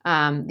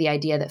 The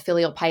idea that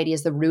filial piety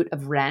is the root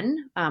of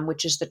Ren,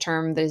 which is the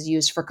term that is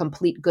used for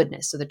complete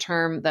goodness. So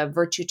the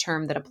virtue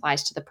term that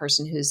applies to the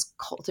person who's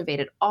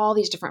cultivated all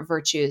these different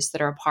virtues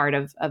that are a part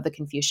of the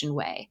Confucian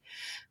way.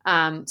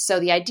 So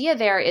the idea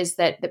there is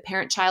that the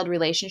parent-child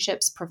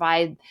relationships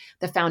provide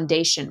the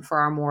foundation for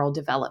our moral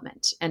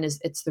development, and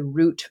it's the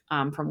root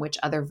from which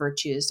other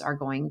virtues are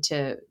going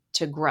to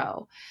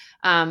grow.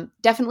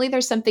 Definitely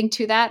there's something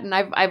to that. And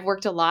I've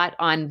worked a lot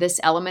on this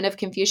element of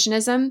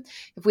Confucianism.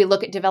 If we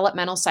look at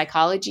developmental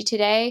psychology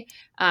today,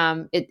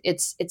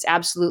 it's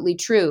absolutely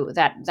true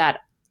that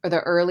the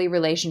early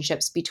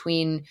relationships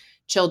between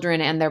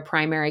children and their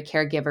primary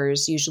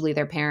caregivers, usually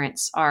their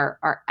parents,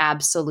 are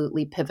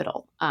absolutely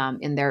pivotal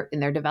in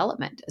their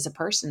development as a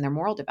person, their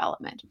moral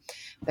development,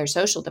 their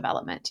social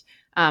development.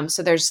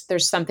 So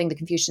there's something the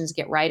Confucians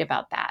get right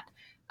about that.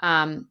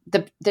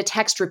 The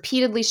text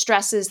repeatedly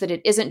stresses that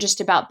it isn't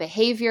just about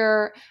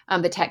behavior.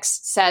 The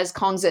text says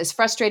Kongzi is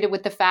frustrated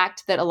with the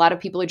fact that a lot of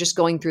people are just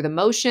going through the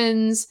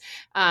motions,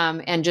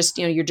 and just,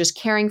 you're just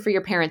caring for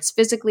your parents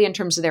physically in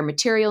terms of their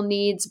material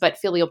needs, but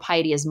filial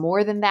piety is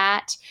more than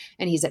that.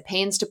 And he's at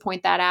pains to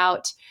point that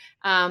out.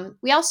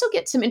 We also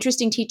get some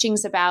interesting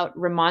teachings about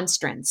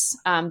remonstrance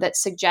that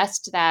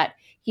suggest that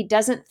he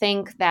doesn't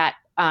think that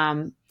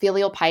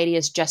filial piety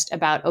is just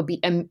about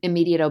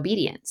immediate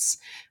obedience.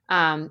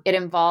 It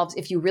involves,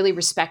 if you really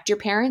respect your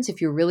parents, if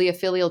you're really a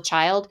filial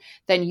child,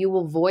 then you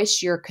will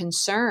voice your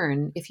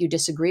concern if you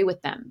disagree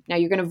with them. Now,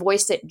 you're going to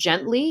voice it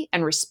gently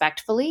and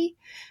respectfully,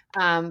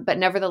 but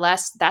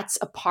nevertheless, that's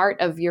a part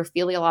of your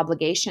filial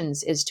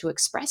obligations, is to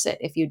express it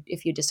if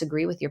you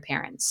disagree with your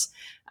parents.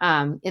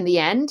 In the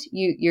end,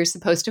 you're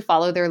supposed to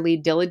follow their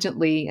lead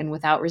diligently and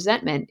without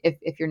resentment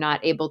if you're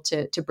not able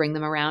to bring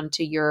them around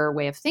to your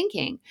way of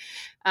thinking.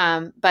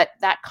 But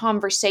that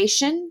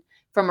conversation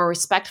from a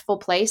respectful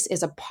place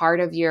is a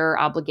part of your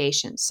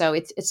obligation. So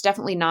it's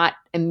definitely not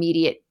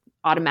immediate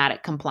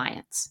automatic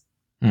compliance.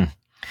 And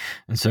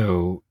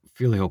so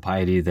filial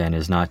piety then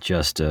is not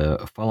just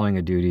following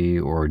a duty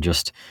or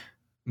just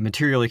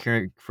materially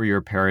caring for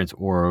your parents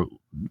or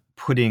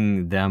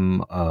putting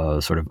them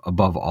sort of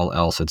above all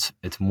else.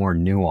 It's more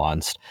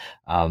nuanced.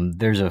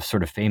 There's a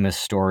sort of famous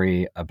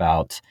story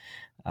about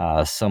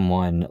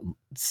someone,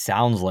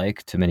 sounds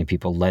like to many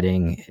people,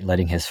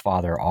 letting his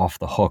father off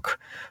the hook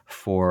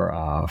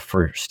for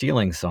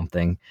stealing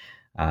something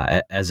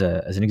as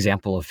an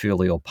example of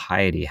filial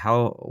piety.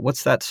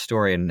 What's that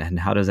story, and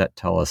how does that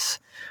tell us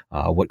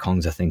what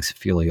Kongzi thinks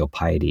filial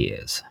piety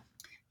is?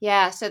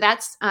 Yeah, so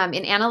that's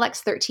in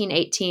Analects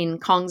 13:18.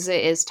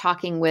 Kongzi is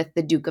talking with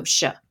the Duke of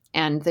Shi,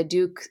 and the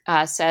Duke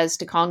says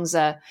to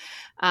Kongzi,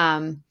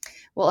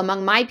 well,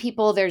 among my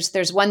people,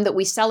 there's one that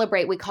we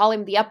celebrate. We call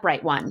him the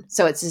Upright One.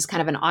 So it's this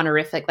kind of an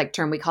honorific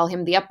term. We call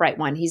him the Upright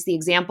One. He's the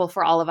example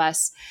for all of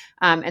us.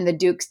 And the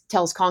Duke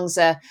tells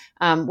Kongzi,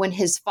 when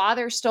his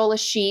father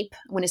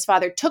when his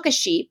father took a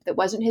sheep that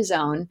wasn't his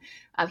own,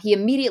 he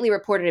immediately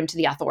reported him to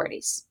the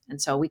authorities. And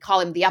so we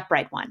call him the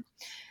Upright One.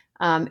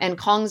 And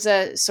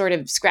Kongza sort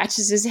of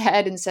scratches his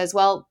head and says,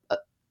 well,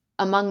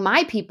 among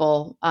my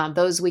people,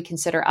 those we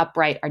consider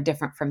upright are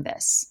different from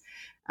this.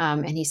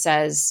 And he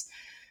says,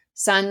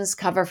 sons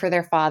cover for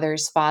their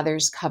fathers,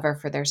 fathers cover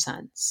for their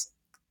sons.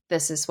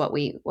 This is what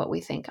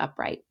we think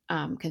upright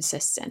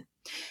consists in.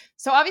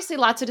 So obviously,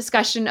 lots of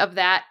discussion of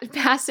that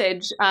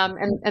passage,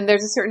 and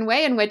there's a certain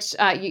way in which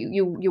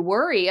you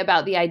worry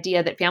about the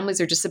idea that families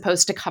are just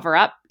supposed to cover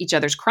up each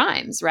other's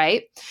crimes,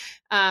 right?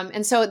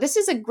 And so this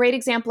is a great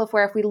example of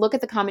where, if we look at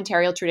the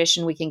commentarial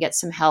tradition, we can get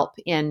some help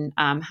in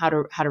how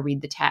to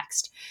read the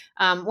text.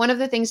 One of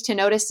the things to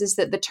notice is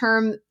that the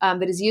term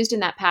that is used in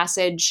that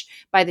passage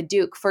by the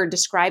Duke for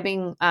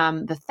describing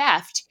the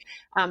theft.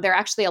 There are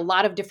actually a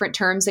lot of different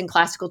terms in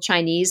classical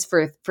Chinese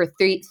for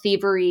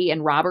thievery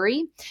and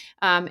robbery.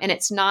 And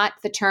it's not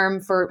the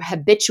term for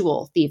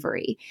habitual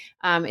thievery.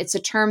 It's a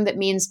term that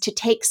means to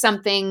take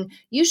something,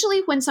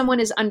 usually when someone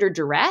is under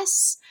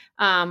duress,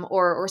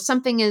 or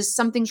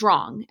something's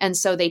wrong. And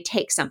so they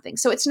take something.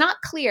 So it's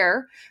not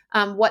clear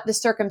what the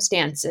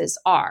circumstances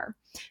are.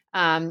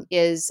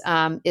 Is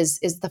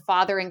the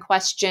father in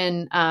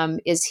question,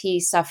 is he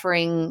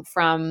suffering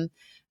from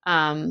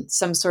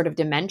some sort of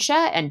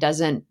dementia and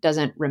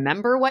doesn't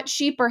remember what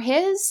sheep are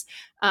his?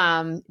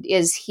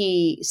 Is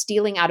he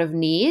stealing out of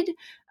need?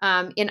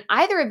 In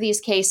either of these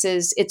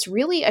cases, it's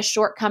really a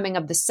shortcoming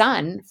of the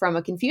son from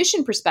a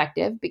Confucian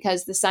perspective,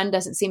 because the son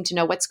doesn't seem to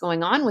know what's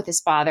going on with his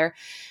father.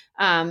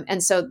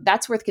 And so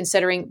that's worth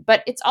considering.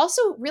 But it's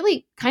also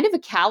really kind of a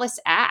callous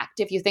act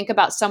if you think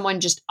about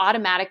someone just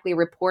automatically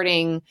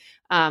reporting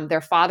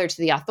their father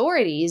to the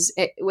authorities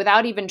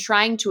without even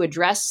trying to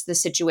address the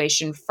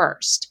situation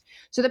first.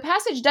 So the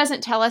passage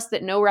doesn't tell us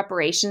that no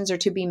reparations are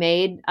to be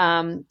made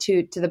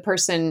to the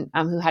person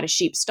who had a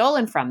sheep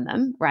stolen from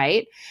them,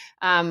 right?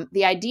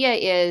 The idea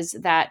is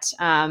that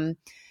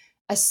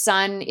a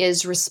son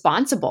is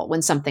responsible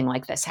when something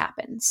like this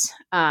happens.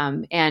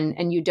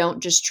 And you don't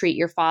just treat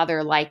your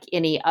father like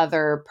any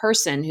other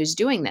person who's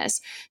doing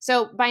this.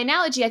 So by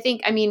analogy,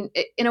 I mean,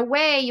 in a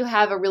way you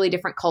have a really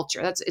different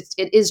culture.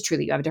 It is true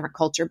that you have a different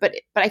culture, but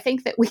I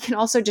think that we can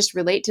also just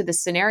relate to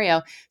this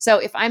scenario. So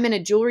if I'm in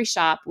a jewelry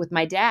shop with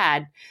my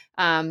dad,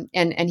 and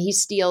he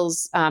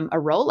steals a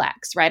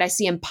Rolex, right? I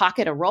see him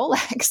pocket a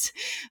Rolex.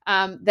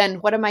 Then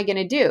what am I going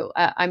to do?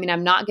 I mean,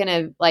 I'm not going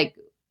to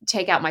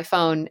take out my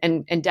phone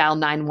and dial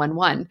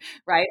 911,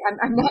 right?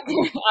 I'm not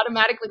going to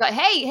automatically go,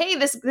 hey,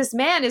 this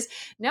man is,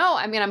 no,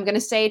 I mean, I'm going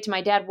to say to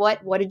my dad, what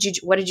did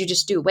you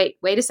just do? Wait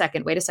a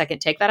second,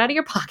 take that out of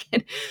your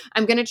pocket.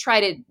 I'm going to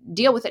try to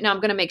deal with it. Now I'm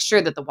going to make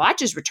sure that the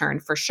watch is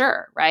returned for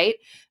sure. Right.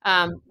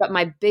 But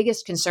my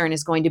biggest concern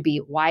is going to be,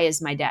 why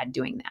is my dad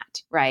doing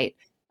that? Right.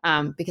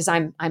 Because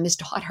I'm his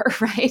daughter,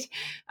 right?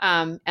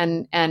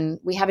 And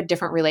we have a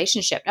different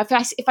relationship. Now,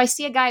 if I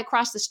see a guy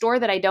across the store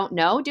that I don't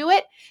know do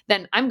it,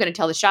 then I'm going to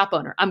tell the shop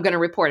owner. I'm going to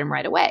report him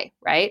right away,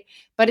 right?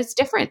 But it's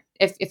different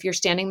if you're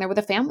standing there with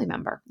a family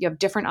member. You have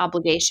different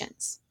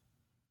obligations.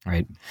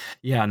 Right.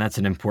 Yeah, and that's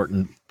an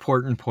important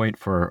point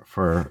for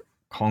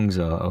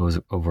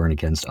Kongza over and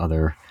against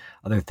other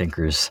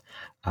thinkers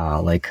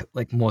like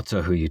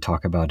Mozi, who you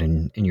talk about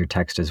in your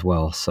text as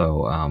well.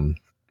 So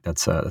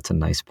that's a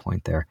nice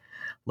point there.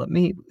 Let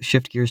me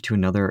shift gears to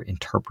another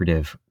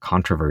interpretive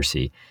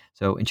controversy.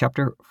 So in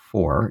chapter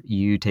 4,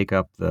 you take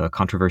up the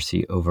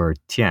controversy over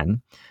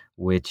Tian,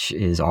 which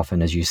is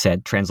often, as you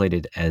said,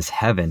 translated as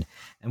heaven.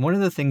 And one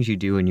of the things you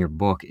do in your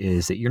book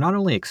is that you're not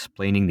only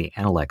explaining the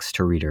Analects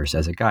to readers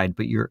as a guide,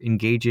 but you're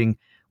engaging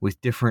with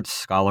different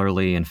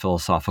scholarly and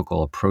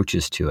philosophical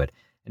approaches to it.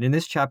 And in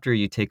this chapter,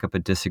 you take up a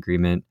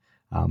disagreement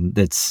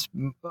that's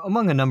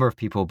among a number of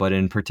people, but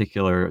in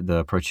particular, the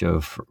approach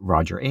of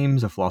Roger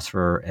Ames, a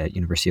philosopher at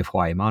University of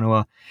Hawaii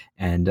Manoa,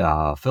 and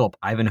Philip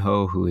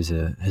Ivanhoe, who is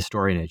a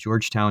historian at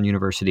Georgetown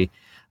University.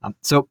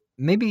 So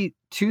maybe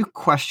two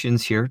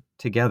questions here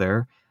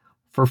together.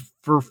 For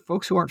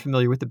folks who aren't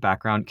familiar with the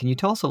background, can you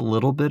tell us a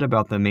little bit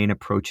about the main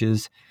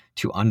approaches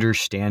to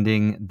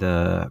understanding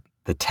the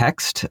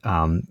text,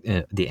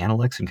 the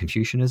Analects and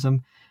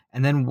Confucianism,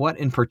 and then what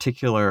in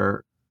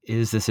particular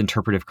is this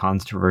interpretive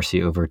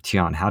controversy over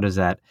Tian? How does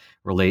that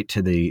relate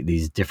to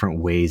these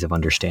different ways of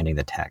understanding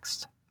the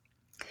text?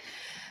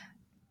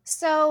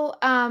 So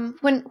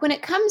when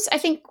it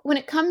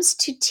comes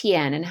to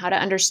Tian and how to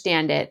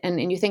understand it,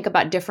 and you think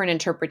about different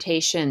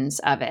interpretations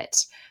of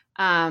it,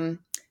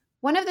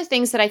 one of the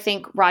things that I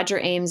think Roger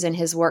Ames in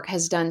his work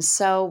has done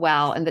so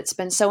well, and that's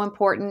been so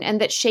important, and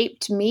that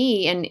shaped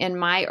me in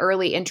my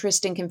early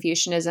interest in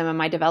Confucianism and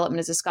my development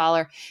as a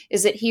scholar,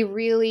 is that he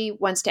really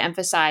wants to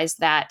emphasize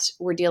that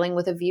we're dealing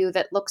with a view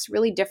that looks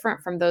really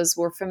different from those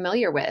we're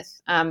familiar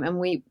with. And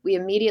we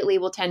immediately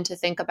will tend to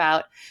think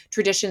about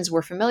traditions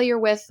we're familiar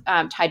with,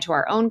 tied to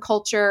our own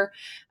culture,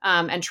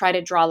 and try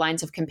to draw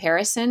lines of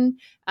comparison.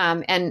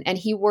 And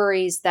he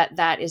worries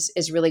that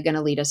is really going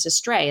to lead us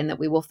astray, and that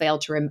we will fail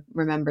to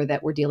remember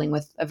that we're dealing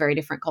with a very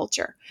different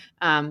culture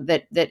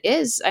that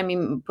is,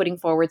 putting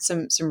forward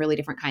some really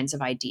different kinds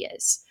of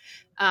ideas.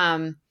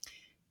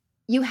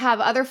 you have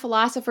other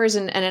philosophers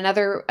and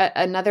another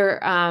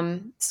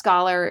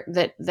scholar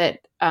that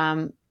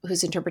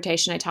whose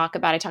interpretation I talk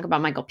about. I talk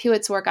about Michael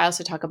Puett's work. I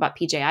also talk about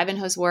P.J.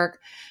 Ivanhoe's work,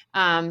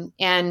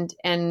 and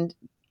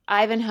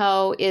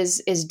Ivanhoe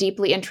is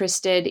deeply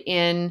interested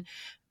in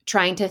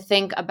trying to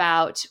think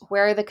about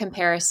where are the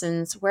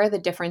comparisons, where are the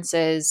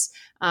differences.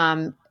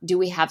 Do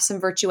we have some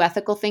virtue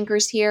ethical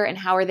thinkers here, and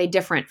how are they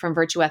different from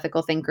virtue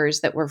ethical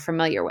thinkers that we're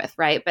familiar with,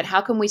 right? But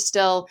how can we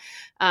still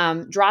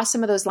draw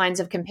some of those lines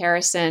of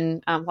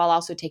comparison while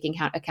also taking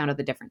account of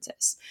the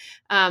differences?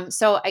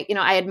 So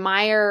I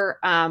admire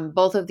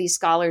both of these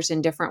scholars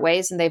in different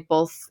ways, and they've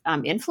both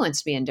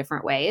influenced me in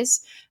different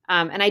ways.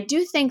 And I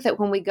do think that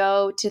when we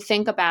go to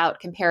think about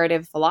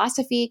comparative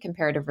philosophy,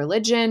 comparative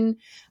religion,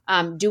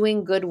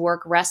 doing good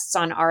work rests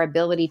on our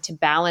ability to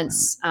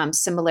balance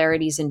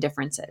similarities and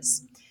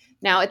differences.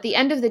 Now, at the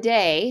end of the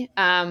day,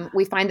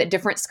 we find that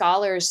different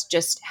scholars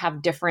just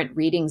have different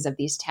readings of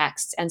these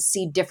texts and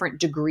see different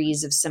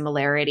degrees of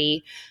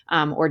similarity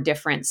or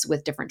difference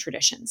with different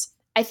traditions.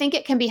 I think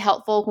it can be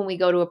helpful when we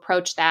go to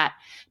approach that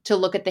to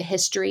look at the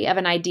history of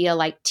an idea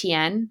like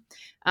Tien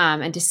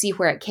and to see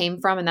where it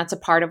came from. And that's a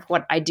part of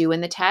what I do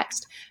in the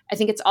text. I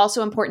think it's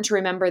also important to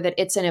remember that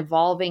it's an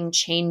evolving,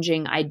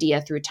 changing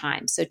idea through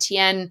time. So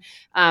Tien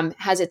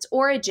has its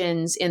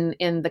origins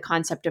in the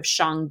concept of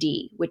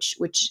Shangdi, which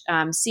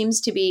seems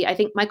to be, I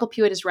think Michael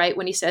Puett is right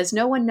when he says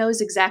no one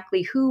knows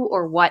exactly who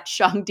or what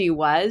Shangdi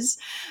was,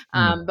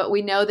 but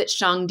we know that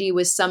Shangdi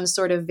was some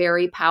sort of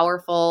very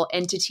powerful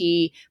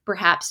entity,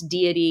 perhaps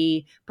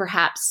deity,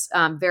 perhaps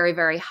very,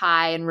 very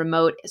high and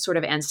remote sort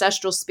of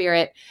ancestral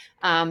spirit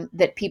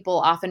that people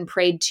often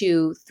prayed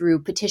to through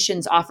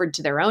petitions offered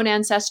to their own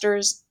ancestors.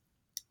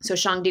 So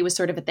Shangdi was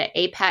sort of at the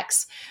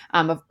apex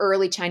of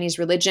early Chinese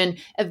religion.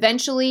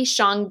 Eventually,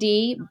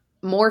 Shangdi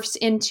morphs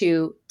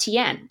into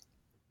Tien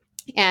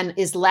and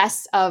is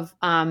less of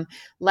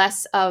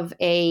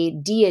a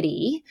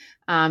deity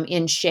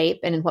in shape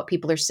and in what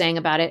people are saying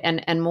about it,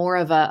 and more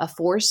of a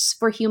force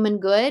for human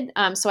good.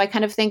 So I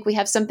kind of think we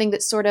have something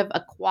that's sort of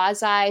a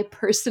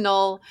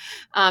quasi-personal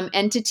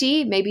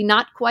entity, maybe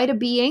not quite a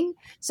being.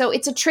 So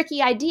it's a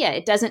tricky idea.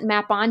 It doesn't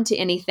map onto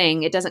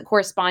anything. It doesn't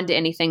correspond to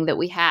anything that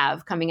we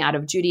have coming out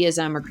of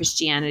Judaism or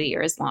Christianity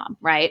or Islam,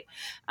 right?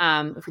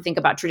 If we think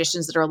about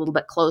traditions that are a little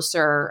bit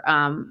closer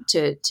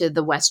to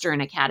the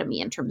Western Academy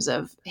in terms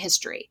of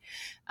history.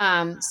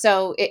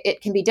 So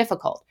it can be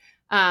difficult.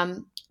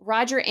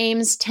 Roger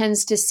Ames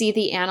tends to see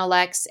the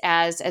Analects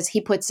as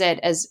he puts it,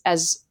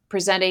 as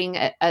presenting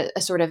a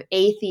sort of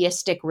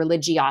atheistic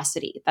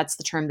religiosity. That's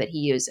the term that he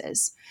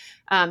uses.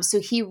 So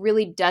he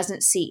really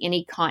doesn't see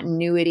any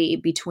continuity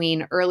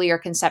between earlier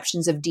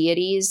conceptions of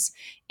deities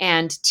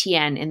and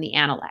Tien in the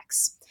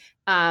Analects.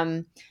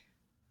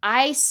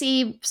 I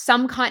see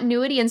some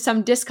continuity and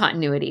some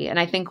discontinuity, and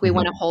I think we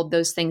want to hold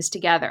those things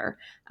together.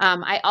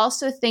 I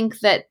also think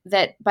that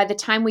by the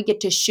time we get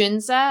to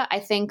Xunzi, I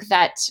think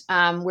that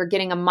we're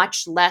getting a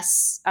much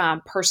less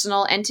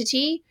personal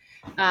entity.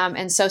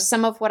 And so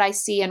some of what I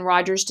see in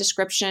Roger's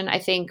description, I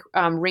think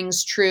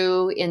rings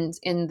true in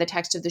the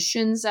text of the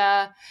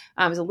Xunzi.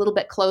 Is a little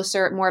bit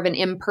closer, more of an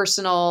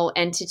impersonal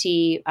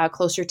entity,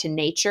 closer to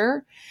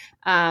nature.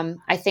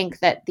 I think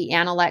that the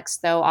Analects,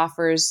 though,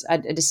 offers a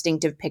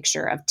distinctive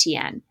picture of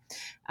Tien.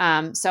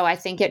 So I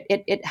think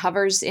it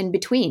hovers in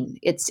between.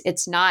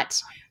 It's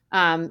not.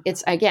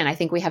 It's again, I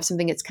think we have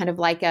something that's kind of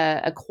like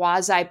a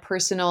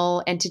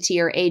quasi-personal entity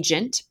or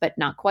agent, but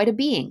not quite a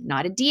being,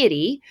 not a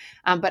deity,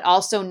 but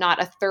also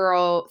not a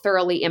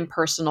thoroughly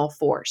impersonal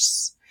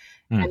force.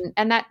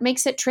 And that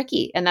makes it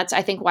tricky. And that's,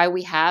 I think, why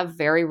we have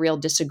very real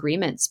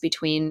disagreements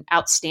between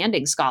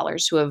outstanding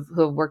scholars who have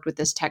worked with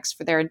this text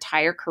for their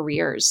entire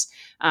careers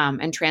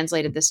and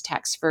translated this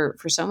text for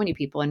so many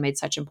people and made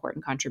such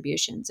important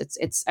contributions.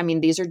 I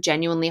mean, these are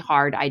genuinely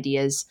hard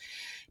ideas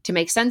to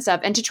make sense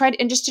of and to try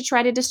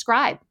to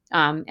describe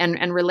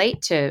and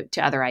relate to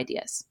other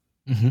ideas.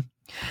 Mm-hmm.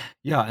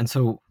 Yeah. And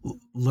so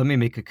let me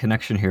make a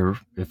connection here,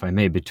 if I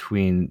may,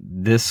 between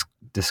this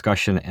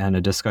discussion and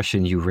a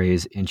discussion you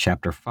raise in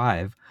chapter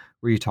 5,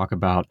 where you talk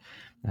about,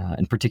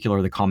 in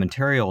particular, the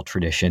commentarial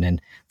tradition.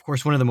 And of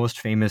course, one of the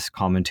most famous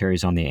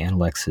commentaries on the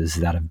Analects is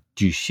that of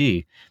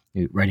Jushi,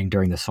 writing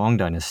during the Song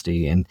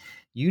Dynasty. And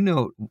you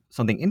note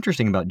something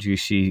interesting about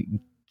Jushi,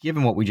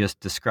 given what we just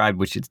described,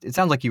 which it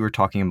sounds like you were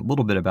talking a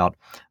little bit about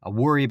a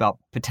worry about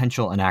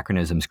potential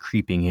anachronisms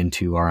creeping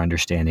into our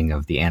understanding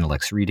of the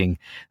Analects, reading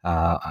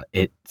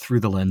it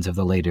through the lens of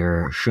the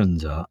later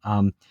Xunzi.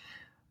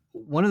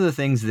 One of the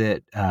things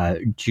that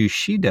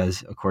Jushi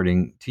does,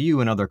 according to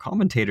you and other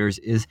commentators,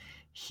 is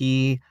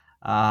he,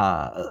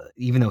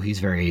 even though he's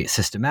very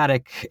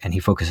systematic and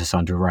he focuses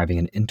on deriving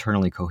an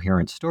internally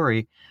coherent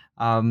story,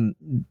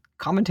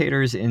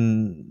 commentators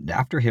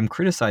after him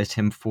criticized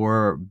him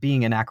for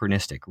being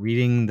anachronistic,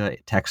 reading the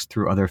text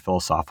through other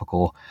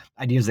philosophical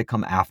ideas that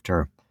come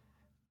after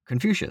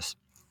Confucius.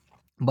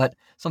 But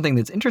something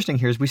that's interesting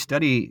here is we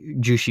study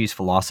Jushi's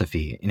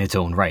philosophy in its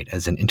own right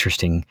as an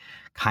interesting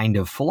kind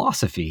of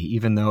philosophy,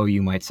 even though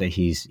you might say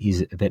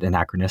he's a bit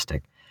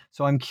anachronistic.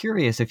 So I'm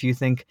curious if you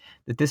think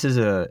that this is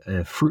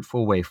a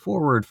fruitful way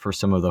forward for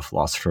some of the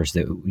philosophers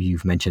that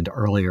you've mentioned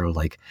earlier,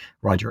 like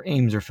Roger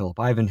Ames or Philip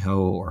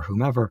Ivanhoe or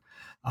whomever,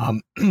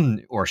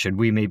 or should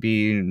we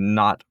maybe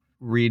not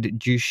read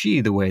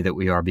Jushi the way that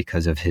we are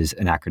because of his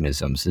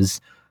anachronisms?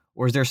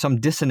 Or is there some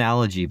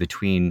disanalogy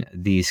between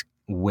these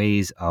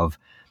ways of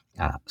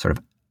sort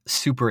of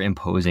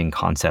superimposing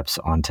concepts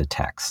onto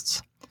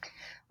texts?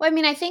 Well,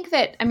 I think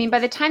that, by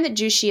the time that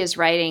Jushi is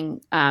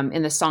writing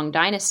in the Song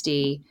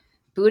Dynasty,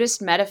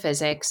 Buddhist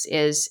metaphysics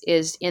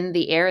is in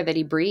the air that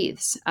he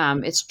breathes.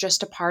 It's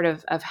just a part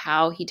of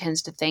how he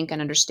tends to think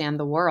and understand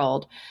the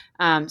world.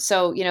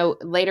 So,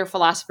 later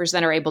philosophers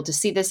then are able to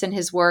see this in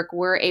his work.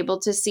 We're able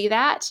to see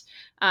that.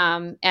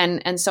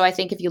 And so I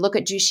think if you look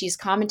at Jushi's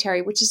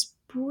commentary, which is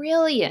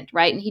brilliant,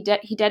 right? And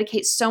he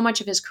dedicates so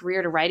much of his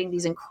career to writing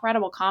these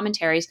incredible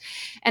commentaries.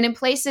 And in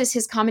places,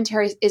 his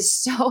commentary is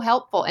so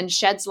helpful and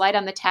sheds light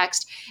on the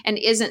text and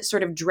isn't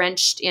sort of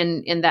drenched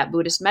in that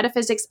Buddhist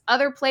metaphysics.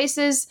 Other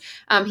places,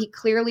 he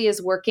clearly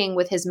is working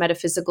with his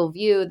metaphysical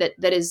view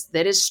that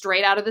is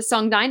straight out of the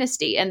Song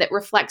Dynasty and that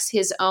reflects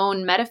his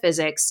own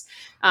metaphysics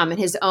and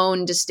his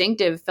own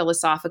distinctive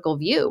philosophical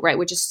view, right?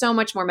 Which is so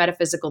much more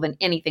metaphysical than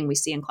anything we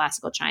see in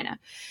classical China.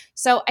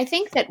 So I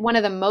think that one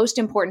of the most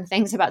important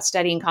things about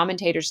studying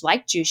commentators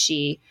like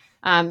Jushi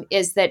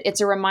is that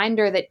it's a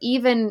reminder that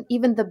even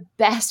the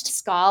best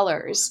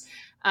scholars,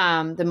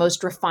 the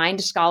most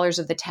refined scholars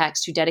of the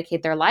text who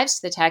dedicate their lives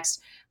to the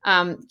text,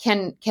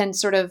 can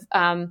sort of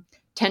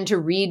tend to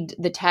read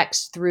the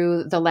text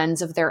through the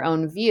lens of their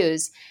own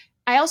views.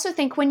 I also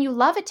think when you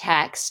love a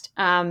text,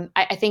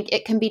 I think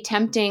it can be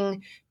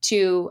tempting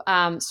to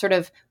sort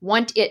of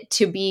want it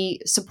to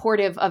be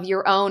supportive of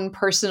your own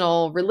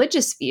personal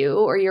religious view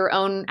or your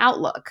own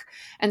outlook.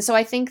 And so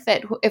I think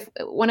that if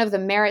one of the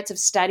merits of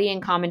studying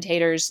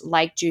commentators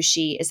like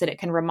Jushi is that it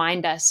can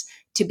remind us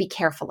to be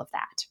careful of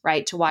that,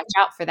 right? To watch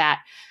out for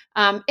that.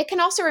 It can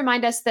also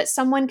remind us that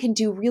someone can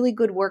do really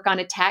good work on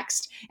a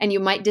text and you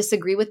might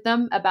disagree with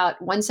them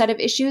about one set of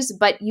issues,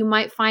 but you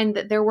might find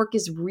that their work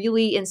is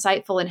really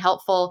insightful and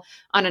helpful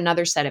on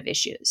another set of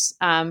issues.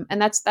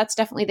 And that's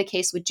definitely the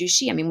case with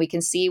Jushi. We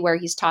can see where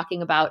he's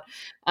talking about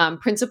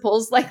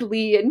principles like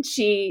Li and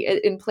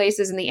Qi in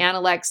places in the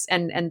Analects,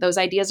 and those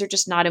ideas are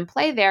just not in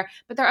play there.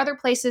 But there are other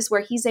places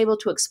where he's able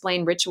to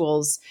explain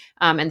rituals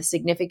and the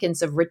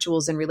significance of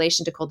rituals in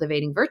relation to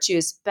cultivating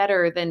virtues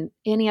better than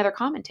any other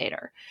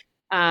commentator.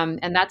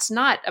 And that's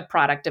not a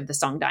product of the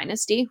Song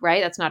Dynasty,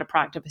 right? That's not a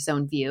product of his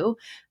own view.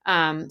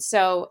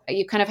 So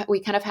we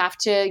kind of have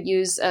to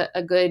use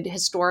a good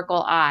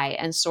historical eye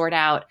and sort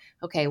out,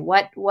 okay,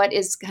 what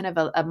is kind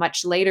of a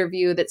much later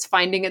view that's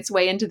finding its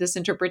way into this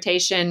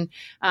interpretation,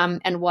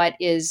 and what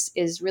is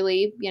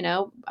really,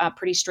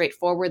 pretty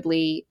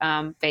straightforwardly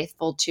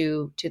faithful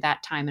to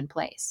that time and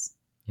place.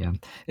 Yeah,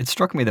 it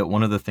struck me that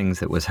one of the things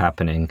that was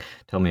happening,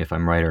 tell me if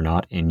I'm right or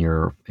not, in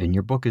your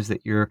book is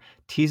that you're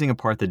teasing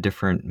apart the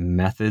different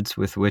methods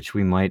with which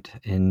we might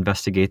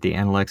investigate the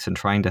Analects and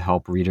trying to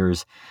help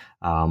readers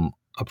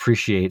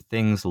appreciate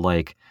things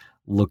like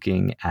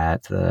looking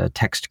at the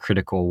text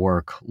critical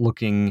work,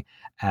 looking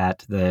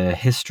at the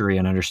history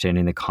and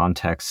understanding the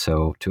context,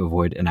 so to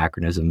avoid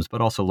anachronisms,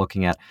 but also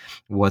looking at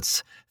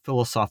what's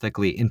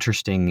philosophically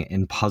interesting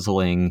and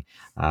puzzling,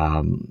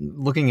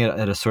 looking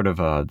at a sort of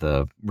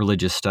the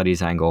religious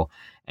studies angle.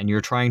 And you're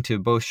trying to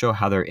both show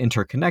how they're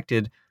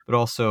interconnected, but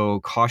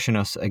also caution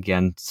us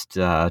against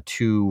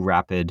too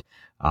rapid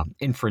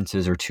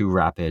inferences or too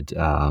rapid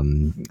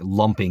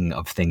lumping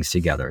of things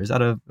together. Is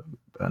that a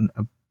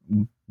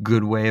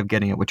good way of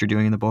getting at what you're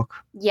doing in the book?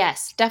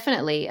 Yes,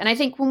 definitely. And I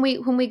think when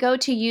we go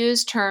to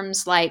use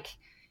terms like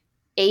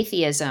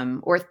atheism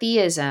or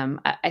theism,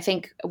 I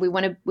think we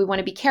want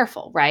to be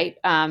careful, right?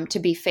 To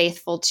be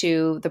faithful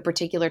to the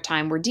particular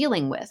time we're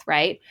dealing with,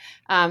 right?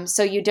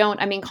 So you don't,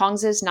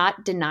 Kongzi is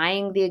not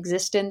denying the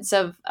existence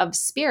of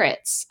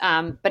spirits,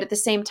 but at the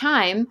same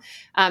time,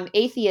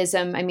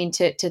 atheism,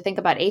 to think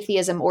about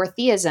atheism or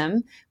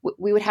theism,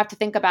 we would have to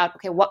think about,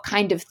 okay, what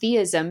kind of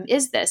theism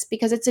is this?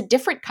 Because it's a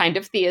different kind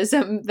of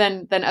theism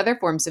than other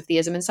forms of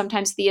theism. And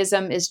sometimes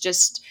theism is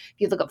just, if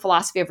you look at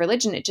philosophy of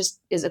religion, it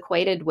just is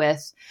equated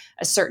with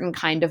a certain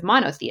kind of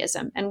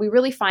monotheism. And we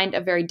really find a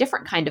very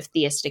different kind of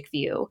theistic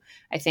view,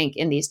 I think,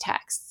 in these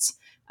texts.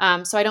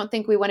 So I don't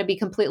think we want to be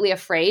completely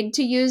afraid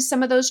to use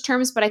some of those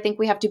terms, but I think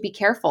we have to be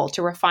careful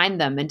to refine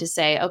them and to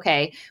say,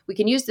 okay, we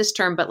can use this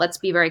term, but let's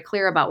be very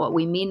clear about what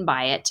we mean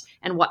by it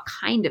and what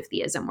kind of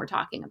theism we're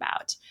talking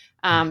about.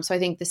 So I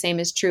think the same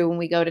is true when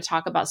we go to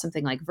talk about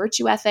something like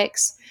virtue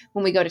ethics,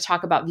 when we go to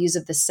talk about views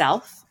of the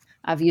self,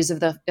 views of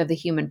the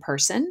human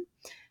person.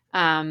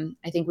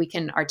 I think we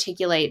can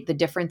articulate the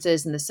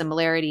differences and the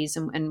similarities,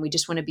 and we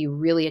just want to be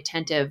really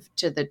attentive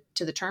to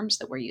the terms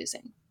that we're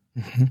using.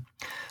 Mm-hmm.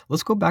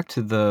 Let's go back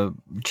to the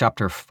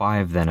chapter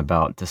 5 then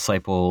about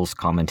disciples,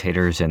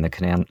 commentators, and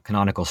the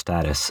canonical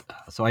status.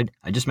 So I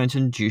just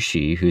mentioned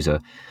Jushi, who's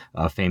a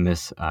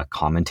famous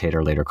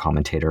later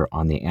commentator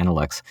on the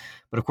Analects.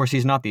 But of course,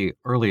 he's not the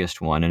earliest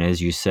one. And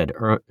as you said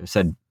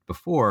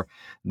before,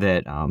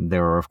 that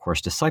there are, of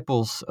course,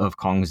 disciples of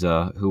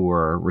Kongzi who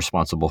were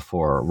responsible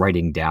for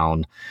writing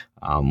down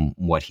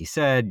what he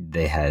said.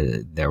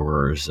 There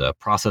was a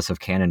process of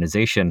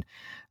canonization.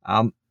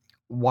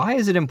 Why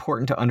is it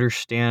important to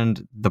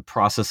understand the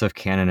process of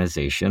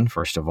canonization,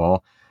 first of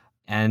all?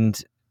 And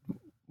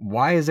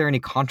why is there any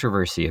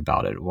controversy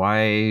about it?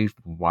 Why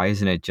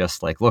isn't it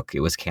just like, look,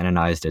 it was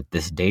canonized at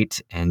this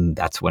date, and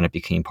that's when it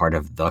became part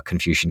of the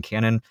Confucian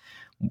canon?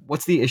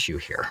 What's the issue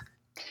here?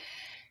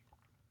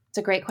 It's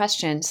a great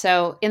question.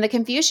 So in the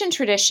Confucian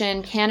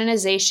tradition,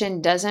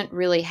 canonization doesn't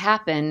really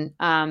happen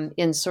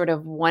in sort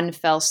of one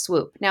fell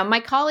swoop. Now, my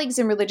colleagues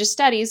in religious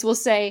studies will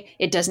say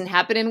it doesn't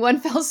happen in one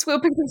fell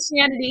swoop in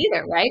Christianity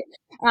either, right?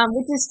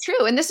 Which is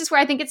true. And this is where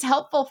I think it's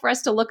helpful for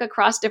us to look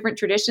across different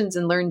traditions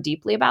and learn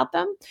deeply about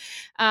them.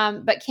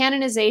 But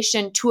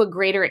canonization, to a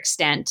greater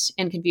extent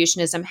in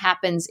Confucianism,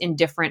 happens in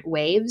different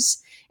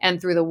waves and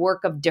through the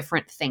work of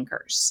different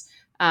thinkers.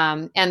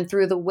 And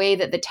through the way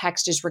that the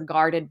text is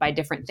regarded by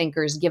different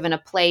thinkers, given a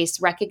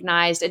place,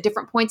 recognized at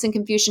different points in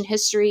Confucian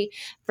history.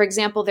 For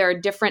example, there are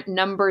different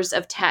numbers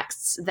of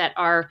texts that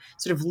are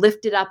sort of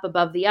lifted up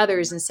above the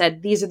others and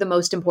said, these are the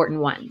most important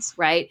ones,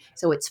 right?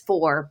 So it's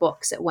 4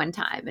 books at one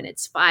time and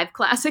it's 5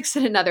 classics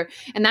at another.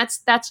 And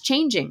that's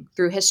changing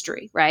through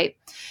history, right?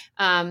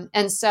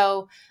 And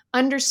so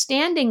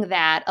understanding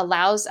that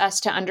allows us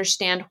to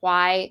understand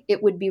why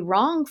it would be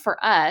wrong for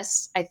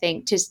us, I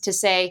think, to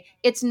say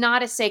it's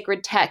not a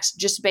sacred text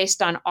just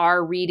based on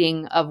our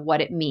reading of what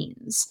it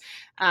means.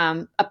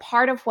 A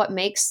part of what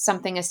makes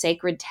something a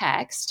sacred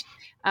text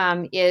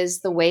is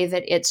the way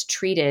that it's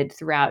treated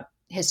throughout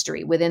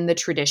history within the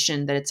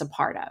tradition that it's a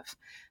part of.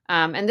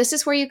 And this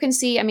is where you can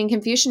see,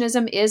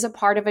 Confucianism is a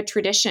part of a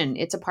tradition.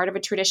 It's a part of a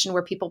tradition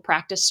where people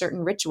practice certain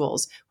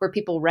rituals, where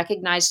people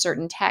recognize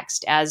certain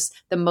texts as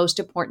the most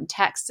important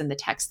texts and the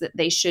texts that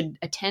they should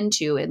attend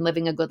to in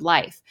living a good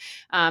life.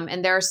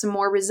 And there are some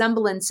more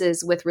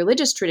resemblances with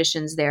religious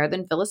traditions there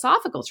than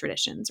philosophical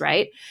traditions,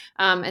 right?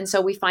 And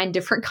so we find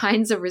different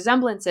kinds of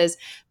resemblances.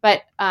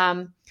 But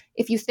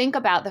if you think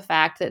about the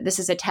fact that this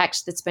is a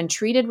text that's been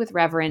treated with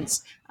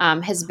reverence,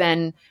 has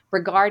been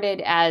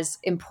regarded as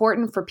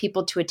important for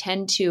people to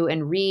attend to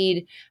and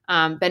read,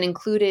 been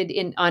included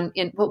in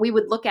what we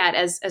would look at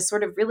as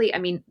sort of really,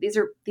 these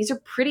are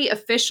pretty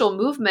official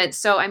movements.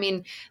 So,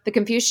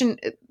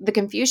 the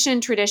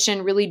Confucian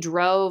tradition really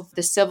drove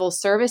the civil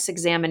service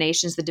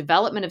examinations, the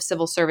development of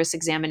civil service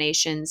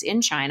examinations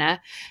in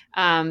China,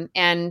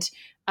 and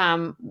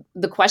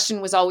the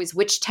question was always,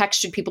 which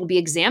text should people be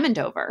examined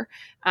over?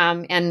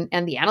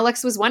 And the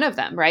Analects was one of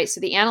them, right? So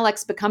the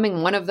Analects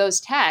becoming one of those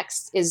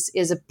texts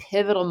is a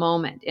pivotal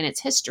moment in its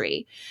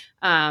history,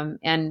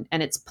 and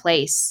its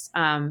place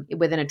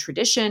within a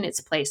tradition,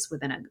 its place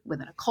within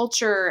a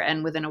culture,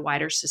 and within a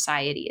wider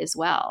society as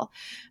well.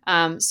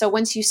 So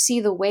once you see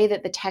the way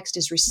that the text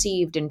is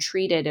received and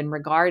treated and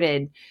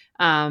regarded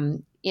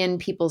in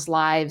people's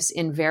lives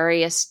in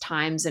various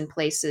times and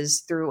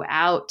places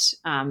throughout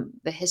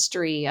the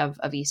history of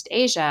East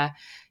Asia,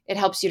 it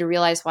helps you to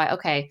realize why,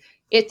 okay,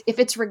 if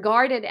it's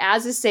regarded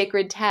as a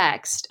sacred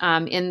text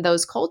in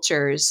those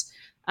cultures,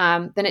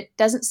 then it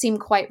doesn't seem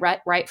quite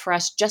right for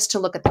us just to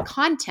look at the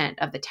content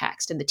of the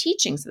text and the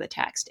teachings of the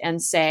text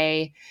and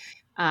say,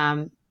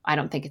 I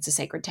don't think it's a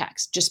sacred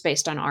text, just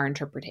based on our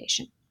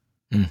interpretation.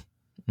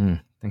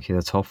 Thank you.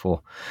 That's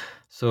helpful.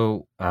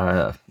 So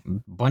a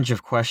bunch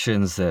of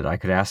questions that I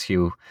could ask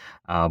you,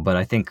 but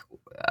I think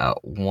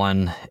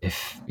one,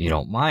 if you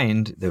don't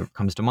mind, that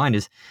comes to mind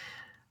is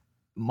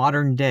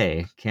modern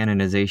day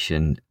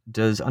canonization.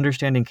 Does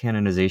understanding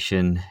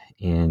canonization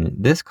in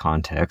this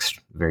context,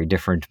 very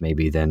different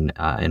maybe than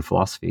in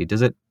philosophy,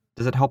 does it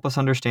help us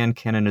understand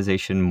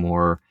canonization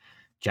more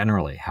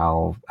generally,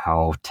 how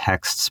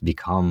texts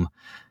become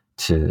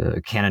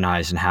to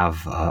canonize and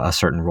have a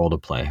certain role to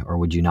play? Or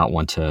would you not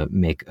want to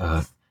make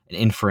an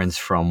inference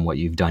from what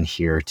you've done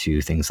here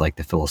to things like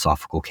the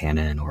philosophical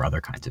canon or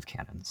other kinds of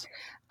canons?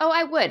 Oh,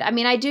 I would.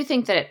 I do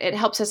think that it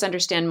helps us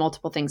understand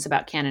multiple things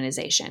about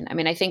canonization.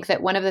 I think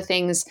that one of the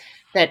things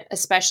that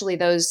especially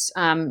those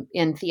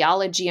in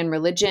theology and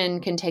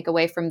religion can take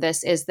away from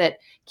this is that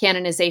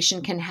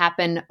canonization can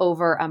happen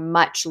over a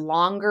much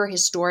longer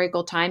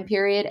historical time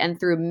period and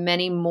through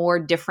many more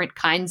different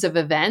kinds of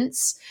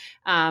events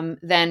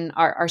than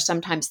are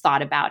sometimes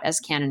thought about as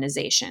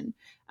canonization.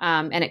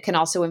 And it can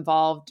also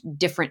involve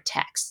different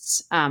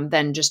texts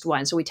than just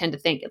one. So we tend to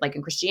think, like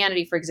in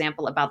Christianity, for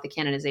example, about the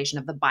canonization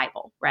of the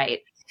Bible, right?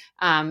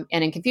 And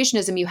in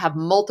Confucianism, you have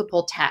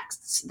multiple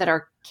texts that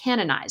are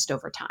canonized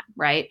over time,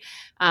 right?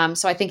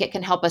 So I think it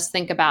can help us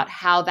think about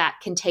how that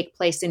can take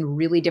place in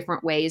really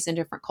different ways in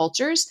different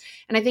cultures.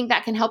 And I think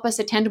that can help us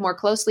attend more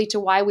closely to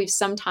why we've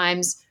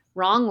sometimes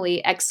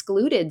wrongly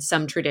excluded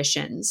some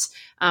traditions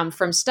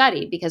from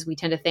study, because we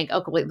tend to think,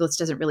 oh, well, this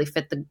doesn't really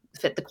fit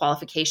the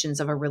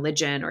qualifications of a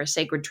religion or a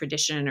sacred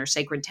tradition or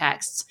sacred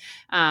texts.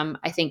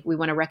 I think we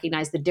want to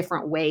recognize the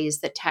different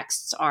ways that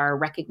texts are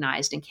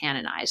recognized and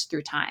canonized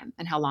through time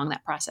and how long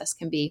that process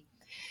can be.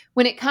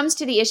 When it comes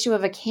to the issue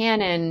of a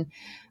canon,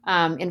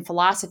 in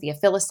philosophy, a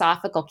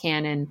philosophical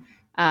canon.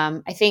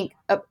 I think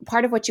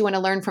part of what you want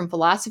to learn from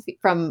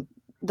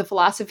the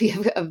philosophy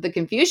of the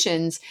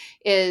Confucians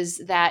is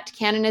that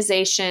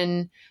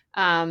canonization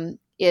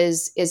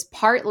is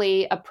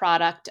partly a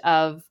product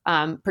of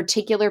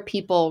particular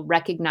people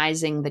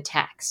recognizing the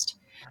text.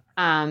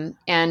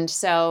 And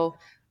so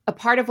a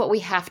part of what we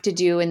have to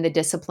do in the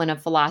discipline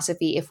of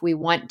philosophy, if we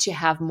want to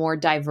have more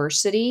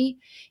diversity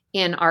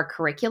in our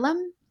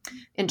curriculum,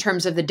 in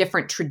terms of the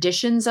different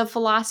traditions of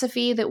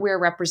philosophy that we're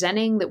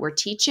representing, that we're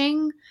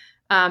teaching,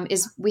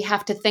 is we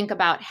have to think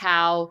about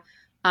how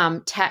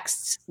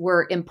texts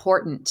were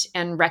important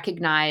and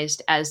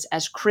recognized as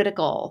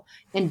critical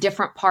in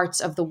different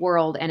parts of the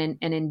world and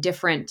in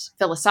different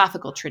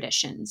philosophical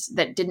traditions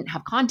that didn't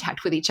have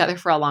contact with each other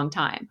for a long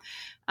time.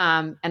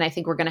 And I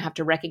think we're going to have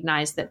to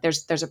recognize that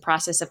there's a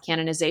process of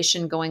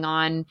canonization going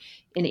on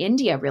in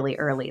India really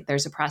early.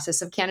 There's a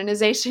process of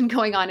canonization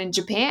going on in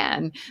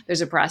Japan.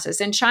 There's a process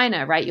in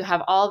China, right? You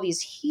have all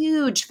these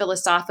huge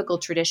philosophical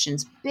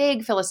traditions,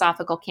 big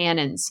philosophical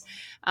canons,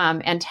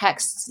 and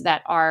texts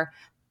that are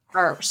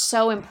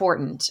so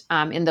important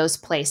in those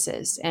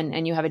places.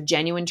 And you have a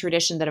genuine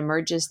tradition that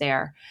emerges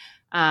there.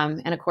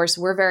 And of course,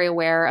 we're very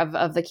aware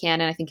of the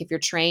canon. I think if you're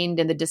trained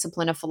in the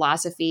discipline of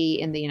philosophy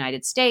in the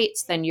United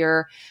States, then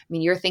you're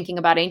thinking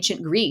about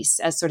ancient Greece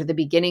as sort of the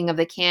beginning of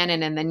the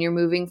canon, and then you're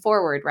moving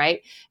forward,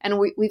 right? And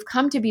we've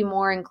come to be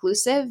more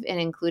inclusive in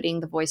including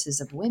the voices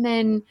of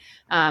women,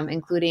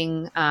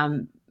 including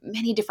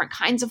many different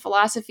kinds of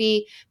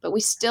philosophy, but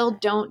we still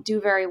don't do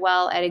very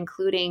well at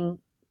including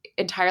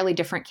entirely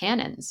different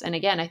canons. And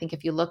again, I think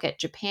if you look at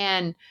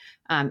Japan,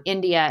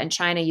 India, and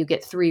China, you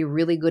get three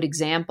really good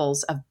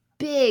examples of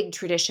big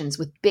traditions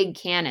with big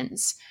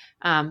canons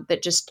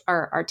that just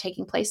are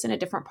taking place in a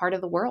different part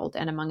of the world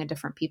and among a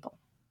different people.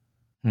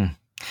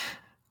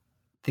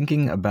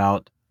 Thinking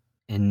about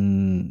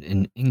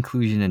in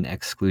inclusion and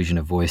exclusion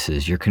of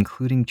voices, your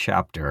concluding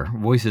chapter,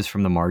 Voices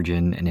from the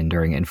Margin and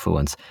Enduring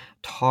Influence,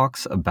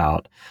 talks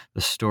about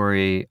the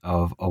story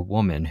of a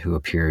woman who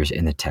appears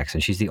in the text,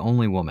 and she's the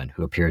only woman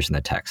who appears in the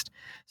text.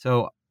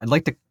 So I'd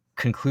like to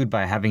conclude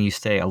by having you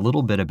say a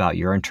little bit about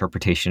your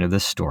interpretation of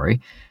this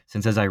story,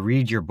 since as I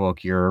read your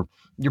book, you're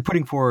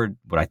putting forward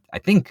what I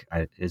think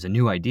is a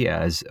new idea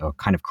as a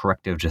kind of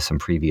corrective to some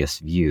previous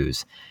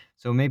views.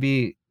 So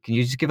maybe can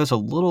you just give us a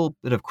little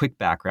bit of quick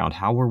background?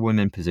 How were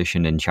women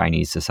positioned in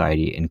Chinese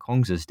society in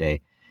Kongzi's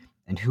day?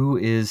 And who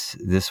is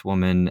this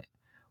woman?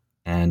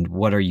 And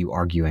what are you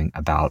arguing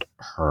about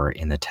her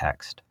in the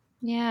text?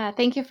 Yeah,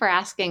 thank you for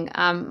asking.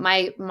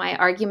 My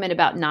argument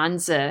about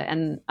Nanzi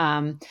and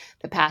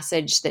the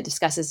passage that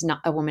discusses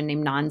a woman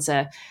named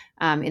Nanzi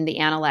in the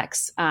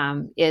Analects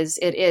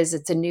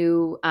it's a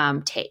new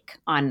take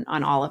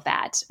on all of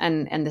that,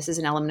 and this is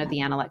an element of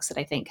the Analects that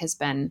I think has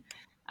been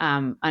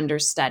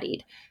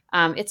understudied.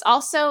 It's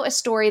also a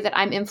story that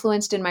I'm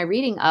influenced in my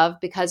reading of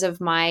because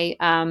of my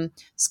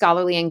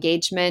scholarly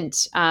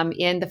engagement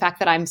in the fact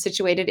that I'm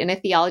situated in a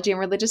theology and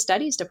religious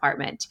studies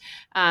department.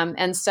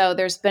 And so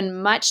there's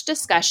been much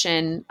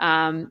discussion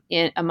in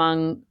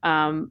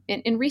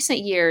recent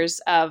years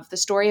of the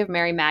story of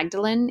Mary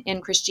Magdalene in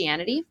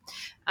Christianity.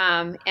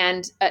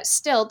 And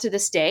still to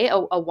this day,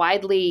 a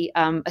widely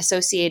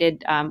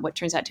associated, what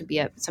turns out to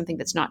be something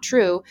that's not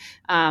true,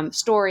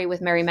 story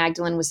with Mary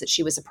Magdalene was that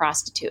she was a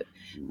prostitute.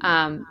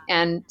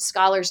 And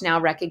scholars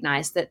now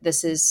recognize that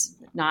this is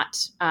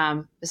not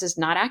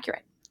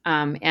accurate.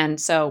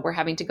 And so we're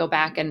having to go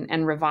back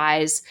and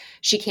revise.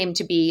 She came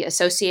to be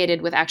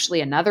associated with actually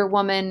another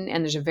woman,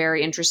 and there's a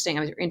very interesting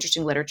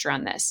literature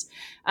on this.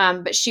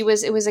 But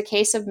it was a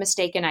case of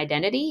mistaken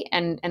identity,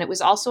 and it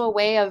was also a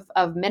way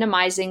of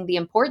minimizing the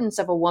importance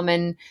of a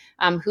woman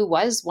who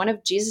was one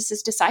of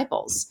Jesus's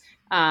disciples.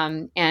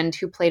 And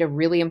who played a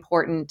really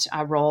important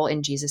role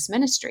in Jesus'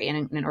 ministry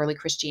and in early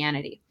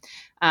Christianity,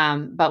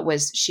 but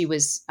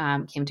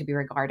came to be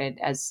regarded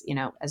as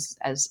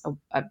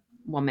a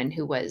woman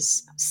who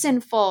was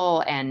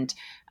sinful and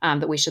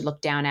that we should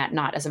look down at,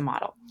 not as a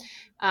model.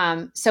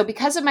 So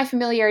because of my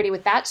familiarity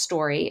with that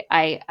story,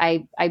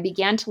 I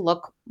began to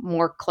look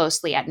more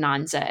closely at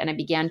Nanzi, and I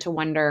began to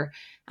wonder,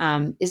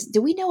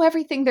 do we know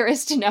everything there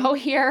is to know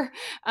here?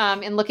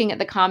 In looking at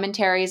the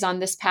commentaries on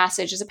this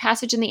passage, there's a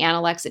passage in the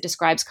Analects that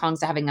describes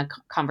Kongzi having a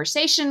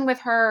conversation with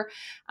her.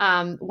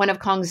 One of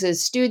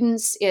Kongzi's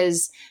students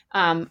is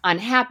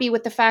unhappy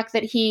with the fact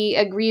that he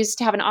agrees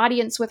to have an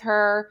audience with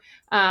her.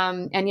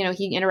 And,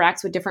 he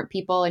interacts with different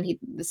people, and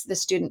the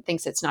student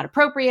thinks it's not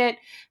appropriate.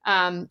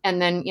 And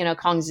then,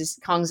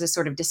 Kongzi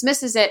sort of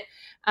dismisses it.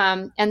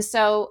 And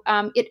so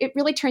it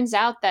really turns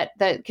out that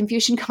the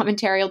Confucian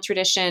commentarial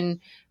tradition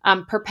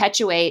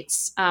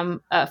perpetuates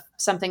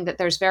something that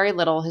there's very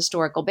little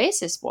historical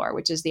basis for,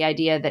 which is the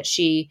idea that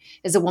she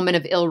is a woman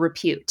of ill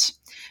repute.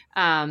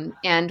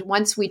 And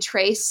once we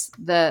trace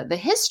the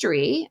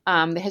history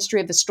of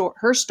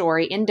her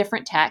story in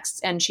different texts,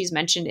 and she's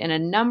mentioned in a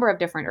number of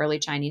different early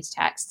Chinese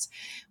texts,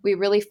 we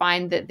really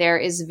find that there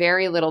is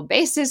very little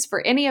basis for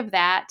any of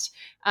that.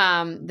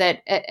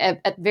 That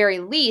at very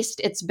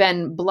least it's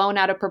been blown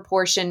out of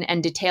proportion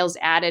and details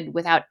added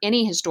without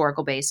any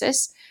historical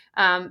basis.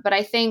 But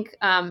I think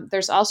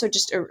there's also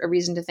just a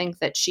reason to think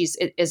that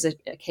it is a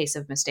case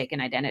of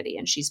mistaken identity,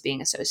 and she's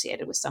being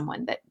associated with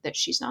someone that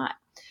she's not.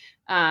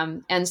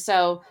 And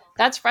so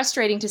that's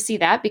frustrating to see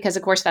that, because,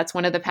 of course, that's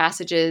one of the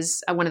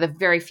passages, one of the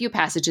very few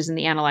passages in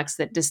the Analects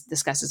that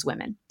discusses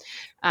women.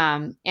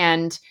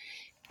 And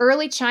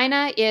early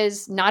China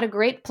is not a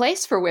great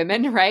place for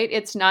women, right?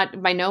 It's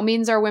not, by no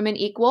means are women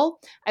equal.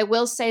 I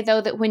will say,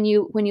 though, that when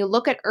you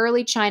look at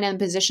early China and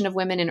the position of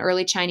women in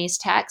early Chinese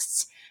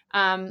texts,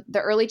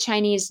 the early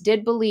Chinese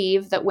did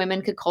believe that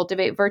women could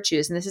cultivate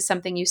virtues. And this is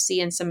something you see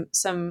in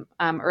some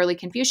early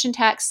Confucian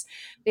texts.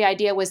 The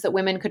idea was that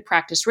women could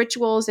practice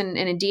rituals. And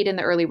indeed, in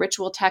the early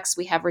ritual texts,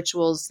 we have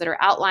rituals that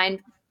are outlined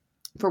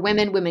for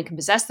women. Women can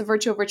possess the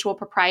virtue of ritual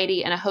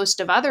propriety and a host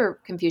of other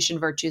Confucian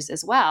virtues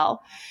as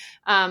well.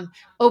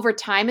 Over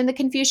time in the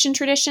Confucian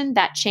tradition,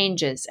 that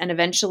changes, and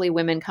eventually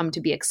women come to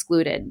be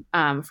excluded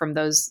from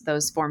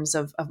those forms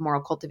of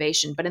moral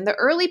cultivation. But in the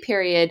early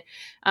period,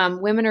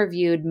 women are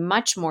viewed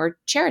much more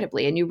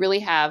charitably, and you really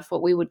have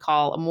what we would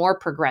call a more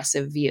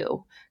progressive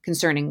view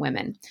concerning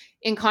women.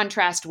 In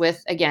contrast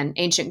with, again,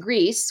 ancient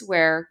Greece,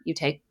 where you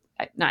take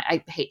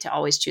I hate to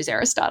always choose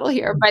Aristotle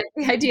here, but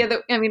the idea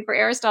that, for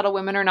Aristotle,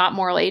 women are not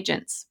moral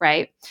agents,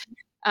 right?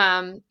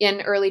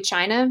 In early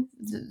China,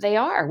 they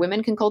are.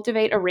 Women can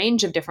cultivate a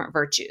range of different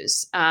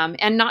virtues,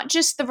 and not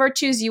just the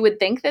virtues you would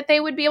think that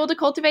they would be able to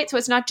cultivate. So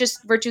it's not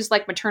just virtues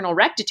like maternal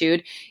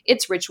rectitude,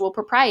 it's ritual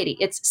propriety,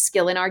 it's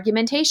skill in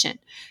argumentation.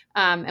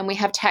 And we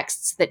have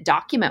texts that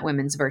document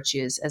women's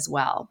virtues as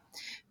well.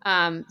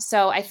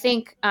 So I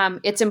think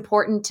it's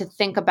important to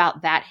think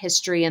about that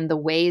history and the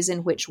ways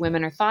in which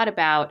women are thought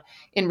about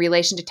in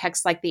relation to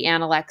texts like the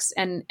Analects.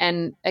 And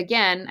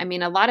again,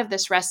 a lot of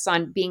this rests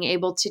on being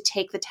able to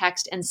take the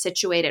text and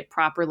situate it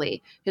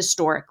properly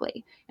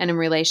historically and in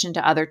relation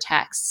to other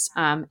texts,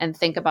 and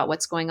think about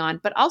what's going on,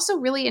 but also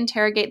really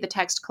interrogate the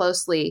text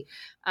closely,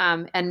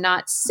 and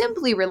not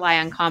simply rely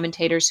on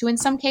commentators who in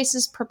some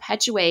cases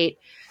perpetuate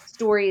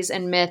stories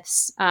and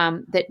myths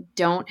that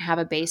don't have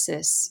a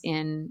basis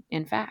in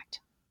fact.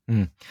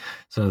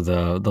 So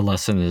the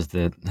lesson is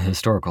that the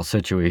historical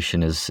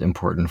situation is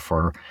important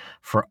for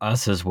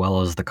us as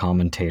well as the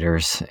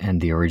commentators and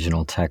the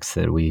original text,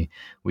 that we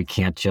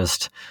can't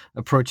just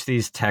approach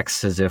these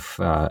texts as if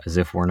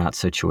we're not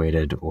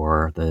situated,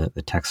 or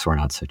the texts were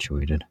not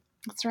situated.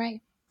 That's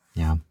right.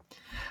 Yeah.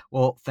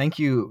 Well, thank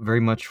you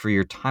very much for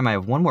your time. I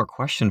have one more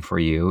question for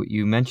you.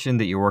 You mentioned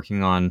that you're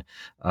working on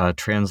a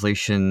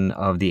translation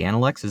of the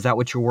Analects. Is that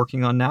what you're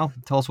working on now?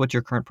 Tell us what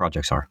your current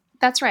projects are.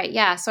 That's right.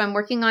 Yeah. So I'm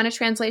working on a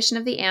translation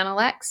of the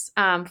Analects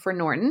for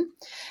Norton.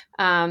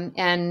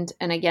 And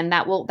again,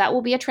 that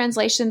will be a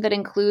translation that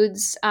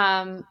includes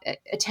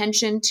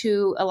attention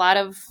to a lot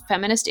of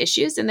feminist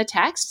issues in the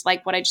text,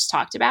 like what I just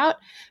talked about,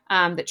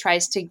 that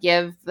tries to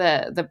give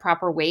the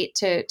proper weight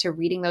to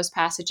reading those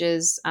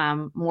passages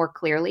more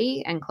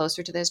clearly and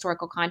closer to the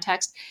historical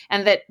context,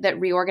 and that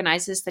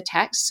reorganizes the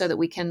text so that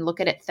we can look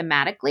at it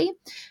thematically,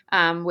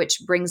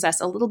 which brings us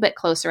a little bit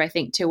closer, I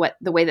think, to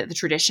the way that the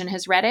tradition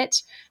has read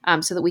it,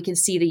 so that we can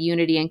see the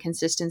unity and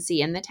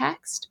consistency in the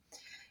text.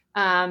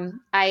 I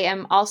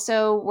am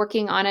also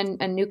working on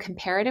a new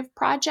comparative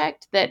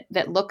project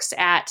that looks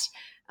at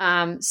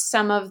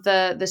some of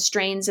the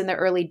strains in the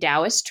early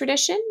Taoist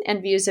tradition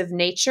and views of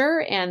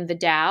nature and the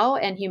Tao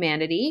and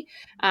humanity,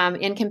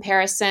 in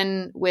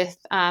comparison with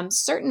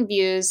certain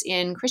views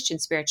in Christian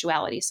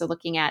spirituality. So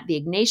looking at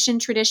the Ignatian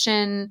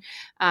tradition,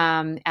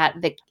 at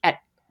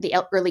the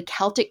early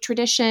Celtic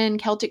tradition,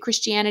 Celtic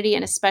Christianity,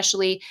 and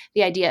especially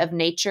the idea of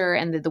nature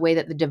and the way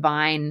that the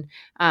divine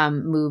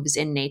moves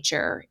in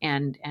nature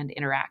and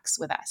interacts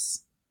with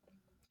us.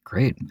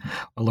 Great.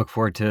 I look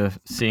forward to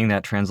seeing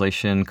that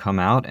translation come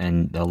out,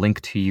 and a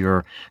link to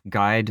your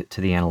guide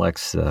to the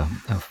Analects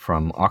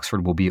from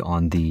Oxford will be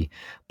on the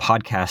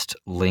podcast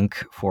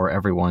link for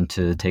everyone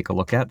to take a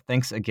look at.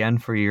 Thanks again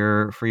for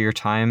your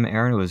time,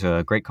 Erin. It was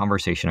a great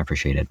conversation. I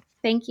appreciate it.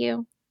 Thank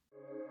you.